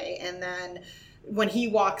Friday, and then when he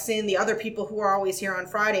walks in, the other people who are always here on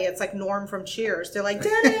Friday, it's like Norm from Cheers. They're like,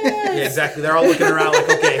 Dennis! Yeah, exactly. They're all looking around like,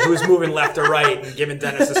 okay, who's moving left or right, and giving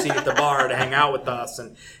Dennis a seat at the bar to hang out with us.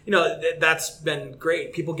 And, you know, that's been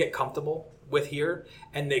great. People get comfortable with here,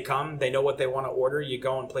 and they come, they know what they want to order. You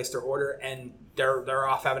go and place their order, and they're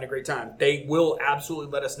off having a great time. They will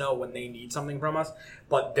absolutely let us know when they need something from us,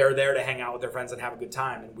 but they're there to hang out with their friends and have a good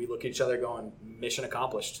time. And we look at each other going, mission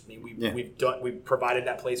accomplished. I mean, we've provided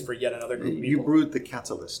that place for yet another group of people. You brewed the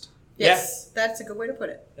catalyst. Yes, that's a good way to put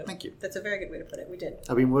it. Yep. Thank you. That's a very good way to put it. We did.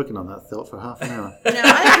 I've been working on that thought for half an hour. No,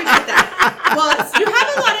 I appreciate that. Well, you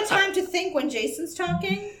have a lot of time to think when Jason's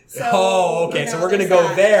talking. So, okay. So we're going to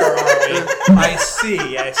go there, are we? I see.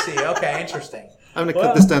 Okay, interesting. I'm going to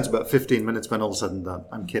cut this down to about 15 minutes when all said and done.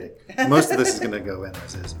 I'm kidding. Most of this is going to go in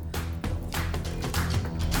as is.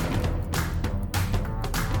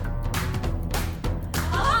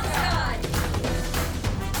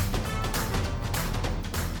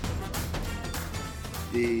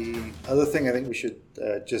 The other thing I think we should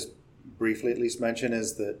just briefly at least mention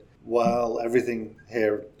is that while everything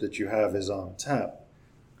here that you have is on tap,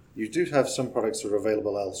 you do have some products that are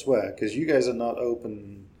available elsewhere, because you guys are not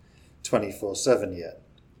open 24/7 yet.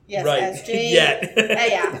 Yes, right. As Jay,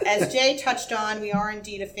 as Jay touched on, we are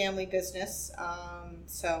indeed a family business.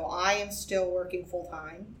 So I am still working full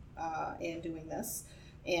time and doing this.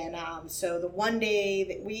 And so the one day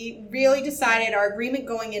that we really decided, our agreement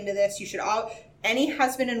going into this, you should all, any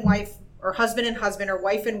husband and wife, or husband and husband, or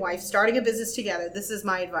wife and wife starting a business together, this is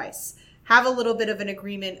my advice. Have a little bit of an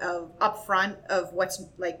agreement of upfront of what's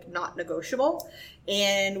like not negotiable.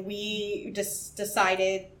 And we just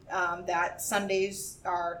decided that Sundays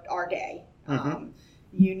are our day.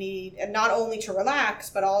 You need not only to relax,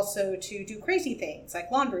 but also to do crazy things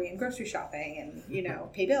like laundry and grocery shopping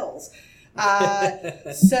and, pay bills.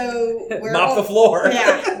 So we're mop the floor.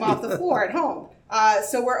 Yeah, mop the floor at home.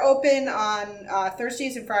 So we're open on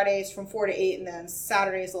Thursdays and Fridays from 4 to 8, and then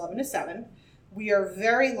Saturdays 11 to 7. We are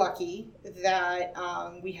very lucky that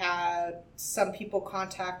we had some people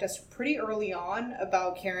contact us pretty early on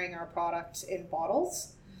about carrying our product in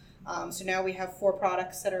bottles. So now we have 4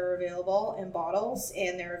 products that are available in bottles,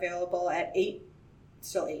 and they're available at 8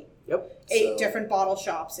 Yep. 8 different bottle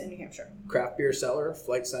shops in New Hampshire. Craft Beer Cellar,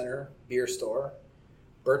 Flight Center, Beer Store,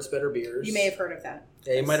 Bert's Better Beers. You may have heard of that.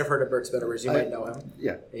 Yeah, you might have heard of Bert's Better Beers. You might know him.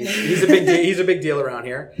 Yeah. He's a big deal around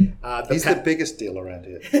here. He's the biggest deal around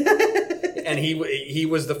here. And he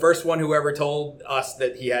was the first one who ever told us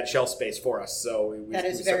that he had shelf space for us. So that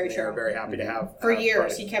is very true. Are very happy to have. For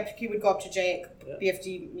years, he would go up to Jay at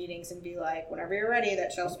BFD meetings and be like, "Whenever you're ready,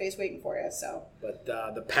 that shelf space waiting for you." So, but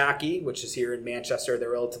the Packy, which is here in Manchester,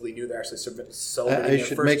 they're relatively new. They're actually celebrating I their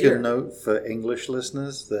should first make year. a note for English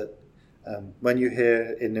listeners that when you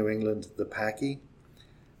hear in New England the Packy,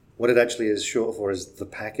 what it actually is short for is the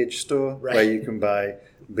package store, Right. where you can buy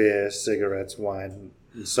beer, cigarettes, wine,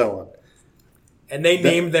 and so on. And they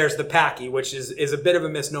named theirs the Packy, which is a bit of a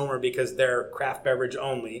misnomer because they're craft beverage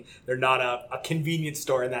only. They're not a convenience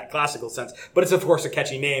store in that classical sense. But it's, of course, a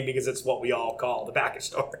catchy name because it's what we all call the package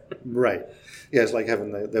store. Right. Yeah, it's like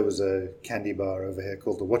having there was a candy bar over here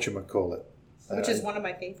called the whatchamacallit. which is one of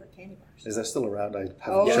my favorite candy bars. Is that still around? I haven't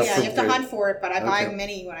Oh, yeah, shuffled you have to through. hunt for it, but I buy Okay.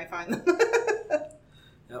 many when I find them.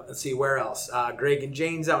 Now, let's see, where else? Greg and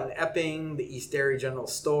Jane's out in Epping, the East Area General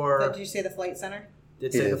Store. Did you say the Flight Center?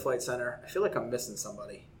 Did say Yeah. the Flight Center. I feel like I'm missing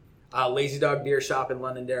somebody. Lazy Dog Beer Shop in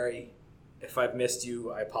Londonderry. If I've missed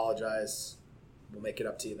you, I apologize. We'll make it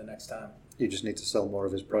up to you the next time. You just need to sell more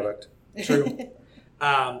of his product. True.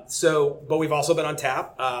 But we've also been on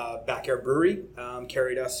tap. Backyard Brewery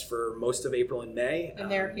carried us for most of April and May. And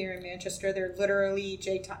they're here in Manchester. They're literally,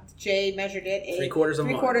 Jay measured it, Three-quarters of a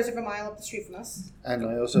mile. three-quarters of a mile up the street from us. And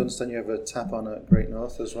I also understand you have a tap on at Great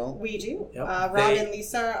North as well. We do. Yep. Ron and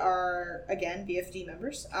Lisa are, again, BFD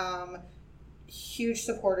members. Huge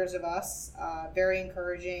supporters of us. Very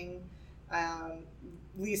encouraging.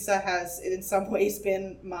 Lisa has, in some ways,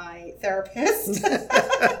 been my therapist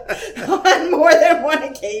on more than one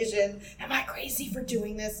occasion. Am I crazy for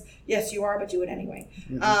doing this? Yes, you are, but do it anyway.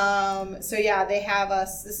 Mm-hmm. So yeah, they have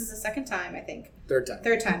us. This is the second time, I think. Third time.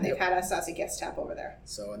 Third time they've Yep. had us as a guest tap over there.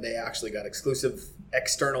 So, and they actually got exclusive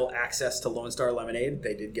external access to Lone Star Lemonade.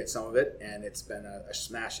 They did get some of it, and it's been a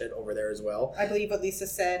smash hit over there as well. I believe what Lisa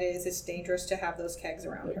said is it's dangerous to have those kegs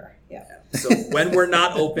around her. Yeah. So when we're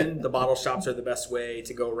not open, the bottle shops are the best way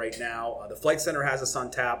to go right now. The Flight Center has us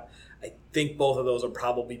on tap. I think both of those will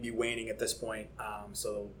probably be waning at this point.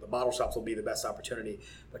 So the bottle shops will be the best opportunity.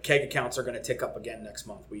 But keg accounts are going to tick up again next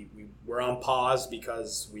month. We're on pause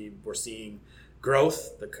because we're seeing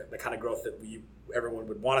growth, the kind of growth that everyone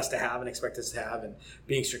would want us to have and expect us to have, and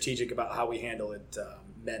being strategic about how we handle it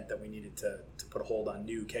meant that we needed to put a hold on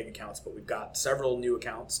new keg accounts. But we've got several new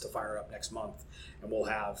accounts to fire up next month, and we'll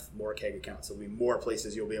have more keg accounts. There'll be more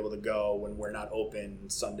places you'll be able to go when we're not open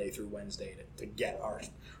Sunday through Wednesday to get our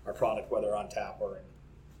product, whether on tap or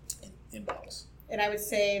in bottles. And I would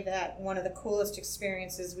say that one of the coolest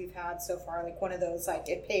experiences we've had so far, like one of those like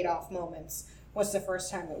it paid off moments, was the first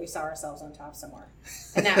time that we saw ourselves on top somewhere.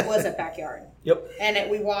 And that was at Backyard. Yep. And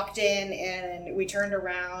we walked in and we turned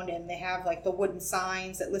around and they have like the wooden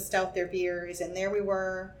signs that list out their beers, and there we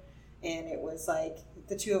were. And it was like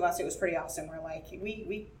the two of us, it was pretty awesome. We're like,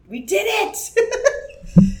 we did it.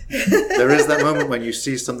 There is that moment when you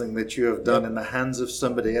see something that you have done in the hands of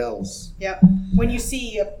somebody else. Yep. When you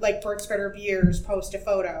see like Bert's Better Beers post a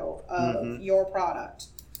photo of your product,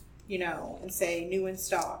 and say new in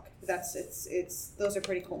stock. Those are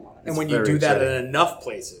pretty cool moments. And when you very do that exciting. at enough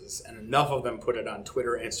places, and enough of them put it on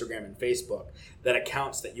Twitter, Instagram, and Facebook, that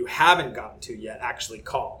accounts that you haven't gotten to yet actually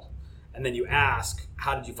call. And then you ask,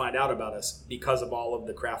 how did you find out about us? Because of all of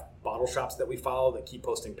the craft bottle shops that we follow that keep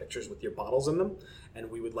posting pictures with your bottles in them. And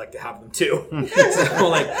we would like to have them too. So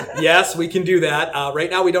like, yes, we can do that. Right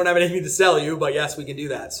now we don't have anything to sell you, but yes, we can do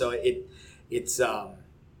that. So it's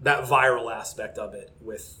that viral aspect of it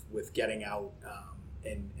with getting out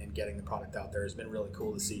and getting the product out there has been really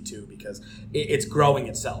cool to see too, because it's growing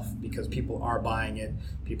itself, because people are buying it,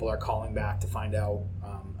 people are calling back to find out,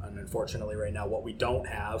 and unfortunately right now what we don't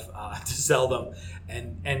have to sell them,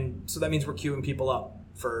 and so that means we're queuing people up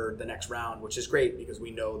for the next round, which is great because we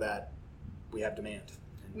know that we have demand.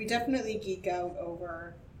 We definitely geek out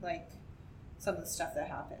over like some of the stuff that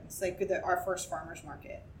happens, like our first farmers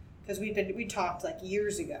market. Because we talked like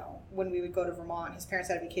years ago when we would go to Vermont. His parents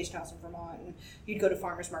had a vacation house in Vermont, and you'd go to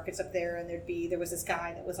farmers markets up there, and there was this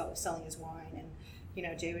guy that was always selling his wine,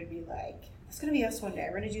 and Jay would be like, "That's gonna be us one day.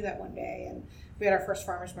 We're gonna do that one day." And we had our first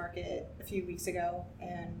farmers market a few weeks ago,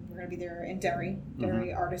 and we're gonna be there in Derry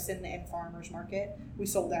Artisan and Farmers Market. We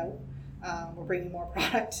sold out. We're bringing more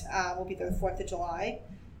product. We'll be there the 4th of July.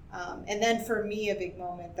 And then for me, a big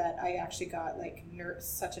moment that I actually got like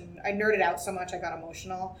I nerded out so much I got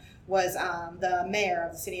emotional was the mayor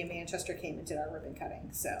of the city of Manchester came and did our ribbon cutting.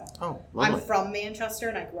 So I'm from Manchester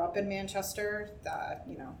and I grew up in Manchester.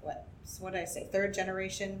 What did I say? 3rd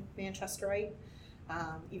generation Manchesterite.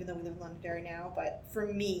 Even though we live in Londonderry now, but for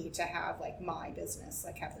me to have like my business,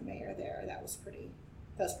 like have the mayor there, that was pretty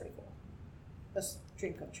cool. That's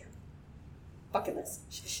dream come true. Bucket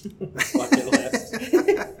list. Bucket list.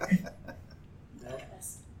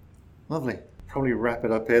 Lovely. Probably wrap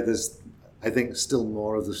it up here. There's, I think, still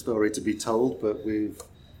more of the story to be told, but we've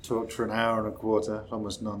talked for an hour and a quarter,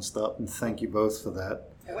 almost non-stop, and thank you both for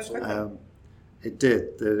that. It was quick. It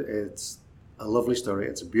did. It's a lovely story.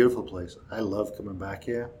 It's a beautiful place. I love coming back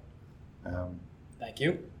here. Thank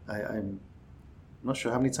you. I'm not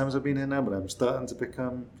sure how many times I've been here now, but I'm starting to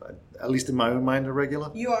become, at least in my own mind, a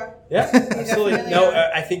regular. You are. Yeah, absolutely. definitely No,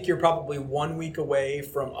 are. I think you're probably 1 week away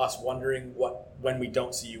from us wondering when we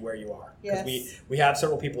don't see you where you are. Because we have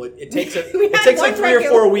several people. It takes like 3 or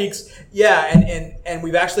 4 weeks. Yeah, and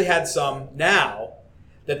we've actually had some now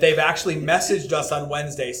that they've actually messaged us on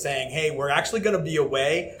Wednesday saying, hey, we're actually going to be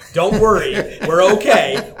away. Don't worry. We're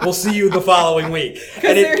okay. We'll see you the following week.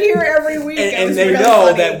 Because they're here every week. And they really know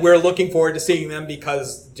funny. that we're looking forward to seeing them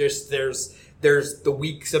because just there's the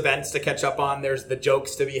week's events to catch up on. There's the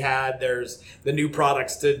jokes to be had. There's the new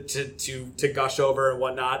products to gush over and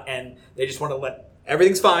whatnot. And they just want to let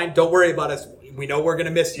everything's fine. Don't worry about us. We know we're going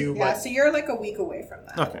to miss you. Yeah, but so you're like a week away from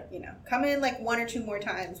that. Okay. Come in like 1 or 2 more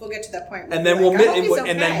times. We'll get to that point. Where and then we're like, I hope he's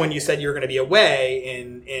and then okay. when you said you were going to be away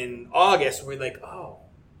in August, we're like, oh,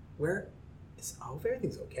 where is? Oh,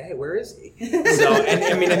 everything's okay. Where is he? So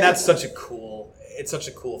and that's such a cool. It's such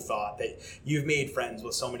a cool thought that you've made friends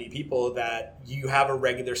with so many people that you have a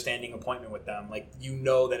regular standing appointment with them. Like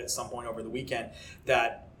that at some point over the weekend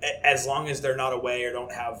that as long as they're not away or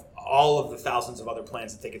don't have all of the thousands of other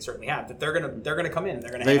plans that they could certainly have, that they're gonna come in and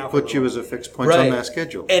they're gonna hang They've out. put you as a fixed point Right. on their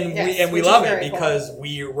schedule. And Yes, we which love is it very because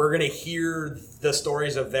we're gonna hear the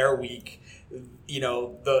stories of their week,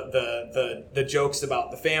 the jokes about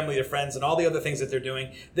the family, the friends, and all the other things that they're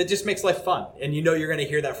doing that just makes life fun. And you're gonna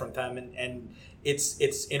hear that from them, and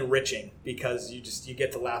it's enriching because you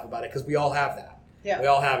get to laugh about it because we all have that. Yeah. We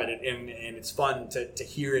all have it, and it's fun to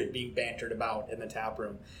hear it being bantered about in the tap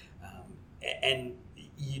room. And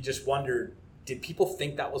you just wonder, did people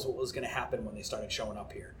think that was what was going to happen when they started showing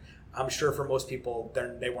up here? I'm sure for most people,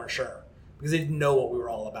 they weren't sure because they didn't know what we were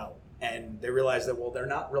all about. And they realized that, well, they're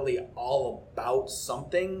not really all about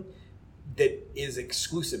something that is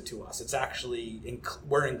exclusive to us. It's actually,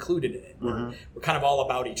 we're included in it. Mm-hmm. We're kind of all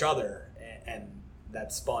about each other. And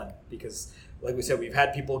that's fun because, like we said, we've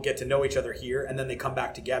had people get to know each other here and then they come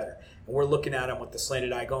back together. And we're looking at them with the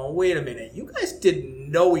slanted eye going, wait a minute, you guys didn't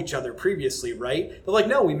know each other previously, right? They're like,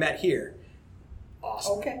 no, we met here.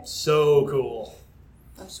 Awesome. Okay. So cool.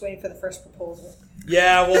 I'm just waiting for the first proposal.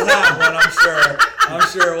 Yeah, we'll have one, I'm sure. I'm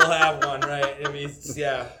sure we'll have one, right?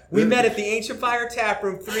 We met at the Ancient Fire Tap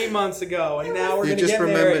Room 3 months ago, and now we're You going to just get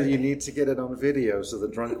remember married. you need to get it on video so the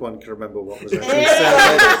drunk one can remember what was actually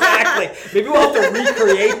said. Exactly. Maybe we'll have to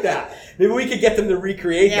recreate that. Maybe we could get them to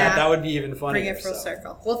recreate that. Yeah. That would be even funnier. Bring it full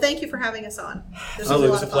circle. Well, thank you for having us on. This Oh, was it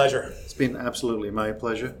a was lot a of fun. pleasure. It's been absolutely my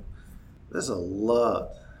pleasure. There's a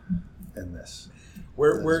lot in this.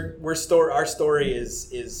 Our story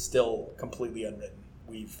is still completely unwritten.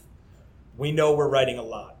 We know we're writing a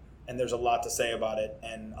lot, and there's a lot to say about it,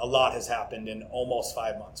 and a lot has happened in almost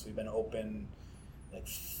 5 months. We've been open like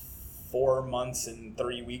 4 months and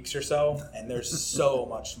 3 weeks or so, and there's so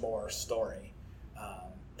much more story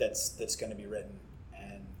that's going to be written,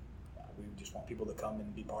 and we just want people to come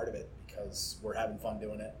and be part of it because we're having fun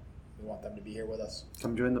doing it. We want them to be here with us.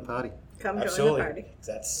 Come join the party. Come Absolutely. join the party.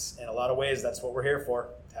 That's in a lot of ways. That's what we're here for.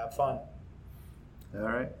 To have fun. All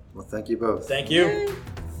right. Well, thank you both. Thank you.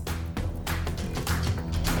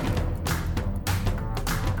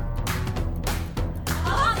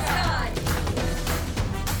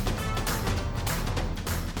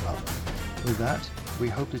 With that, we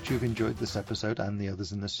hope that you've enjoyed this episode and the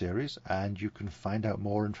others in the series, and you can find out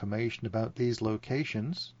more information about these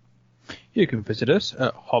locations. You can visit us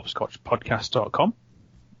at hopscotchpodcast.com.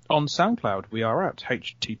 On SoundCloud, we are at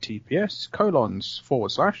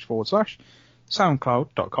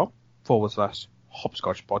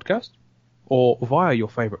https://soundcloud.com/hopscotchpodcast, or via your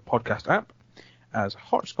favourite podcast app as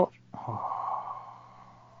Hopscotch.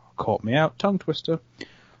 Caught me out, tongue twister.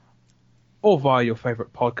 Or via your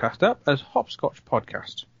favourite podcast app as Hopscotch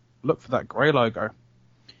Podcast. Look for that grey logo.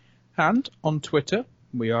 And on Twitter,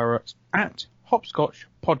 we are at Hopscotch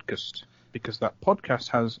Podcast, because that podcast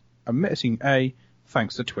has and missing A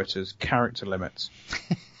thanks to Twitter's character limits.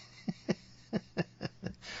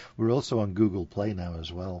 We're also on Google Play now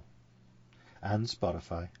as well, and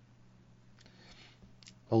Spotify.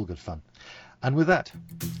 All good fun. And with that,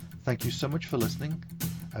 thank you so much for listening.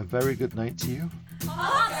 A very good night to you.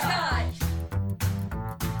 Hopscotch!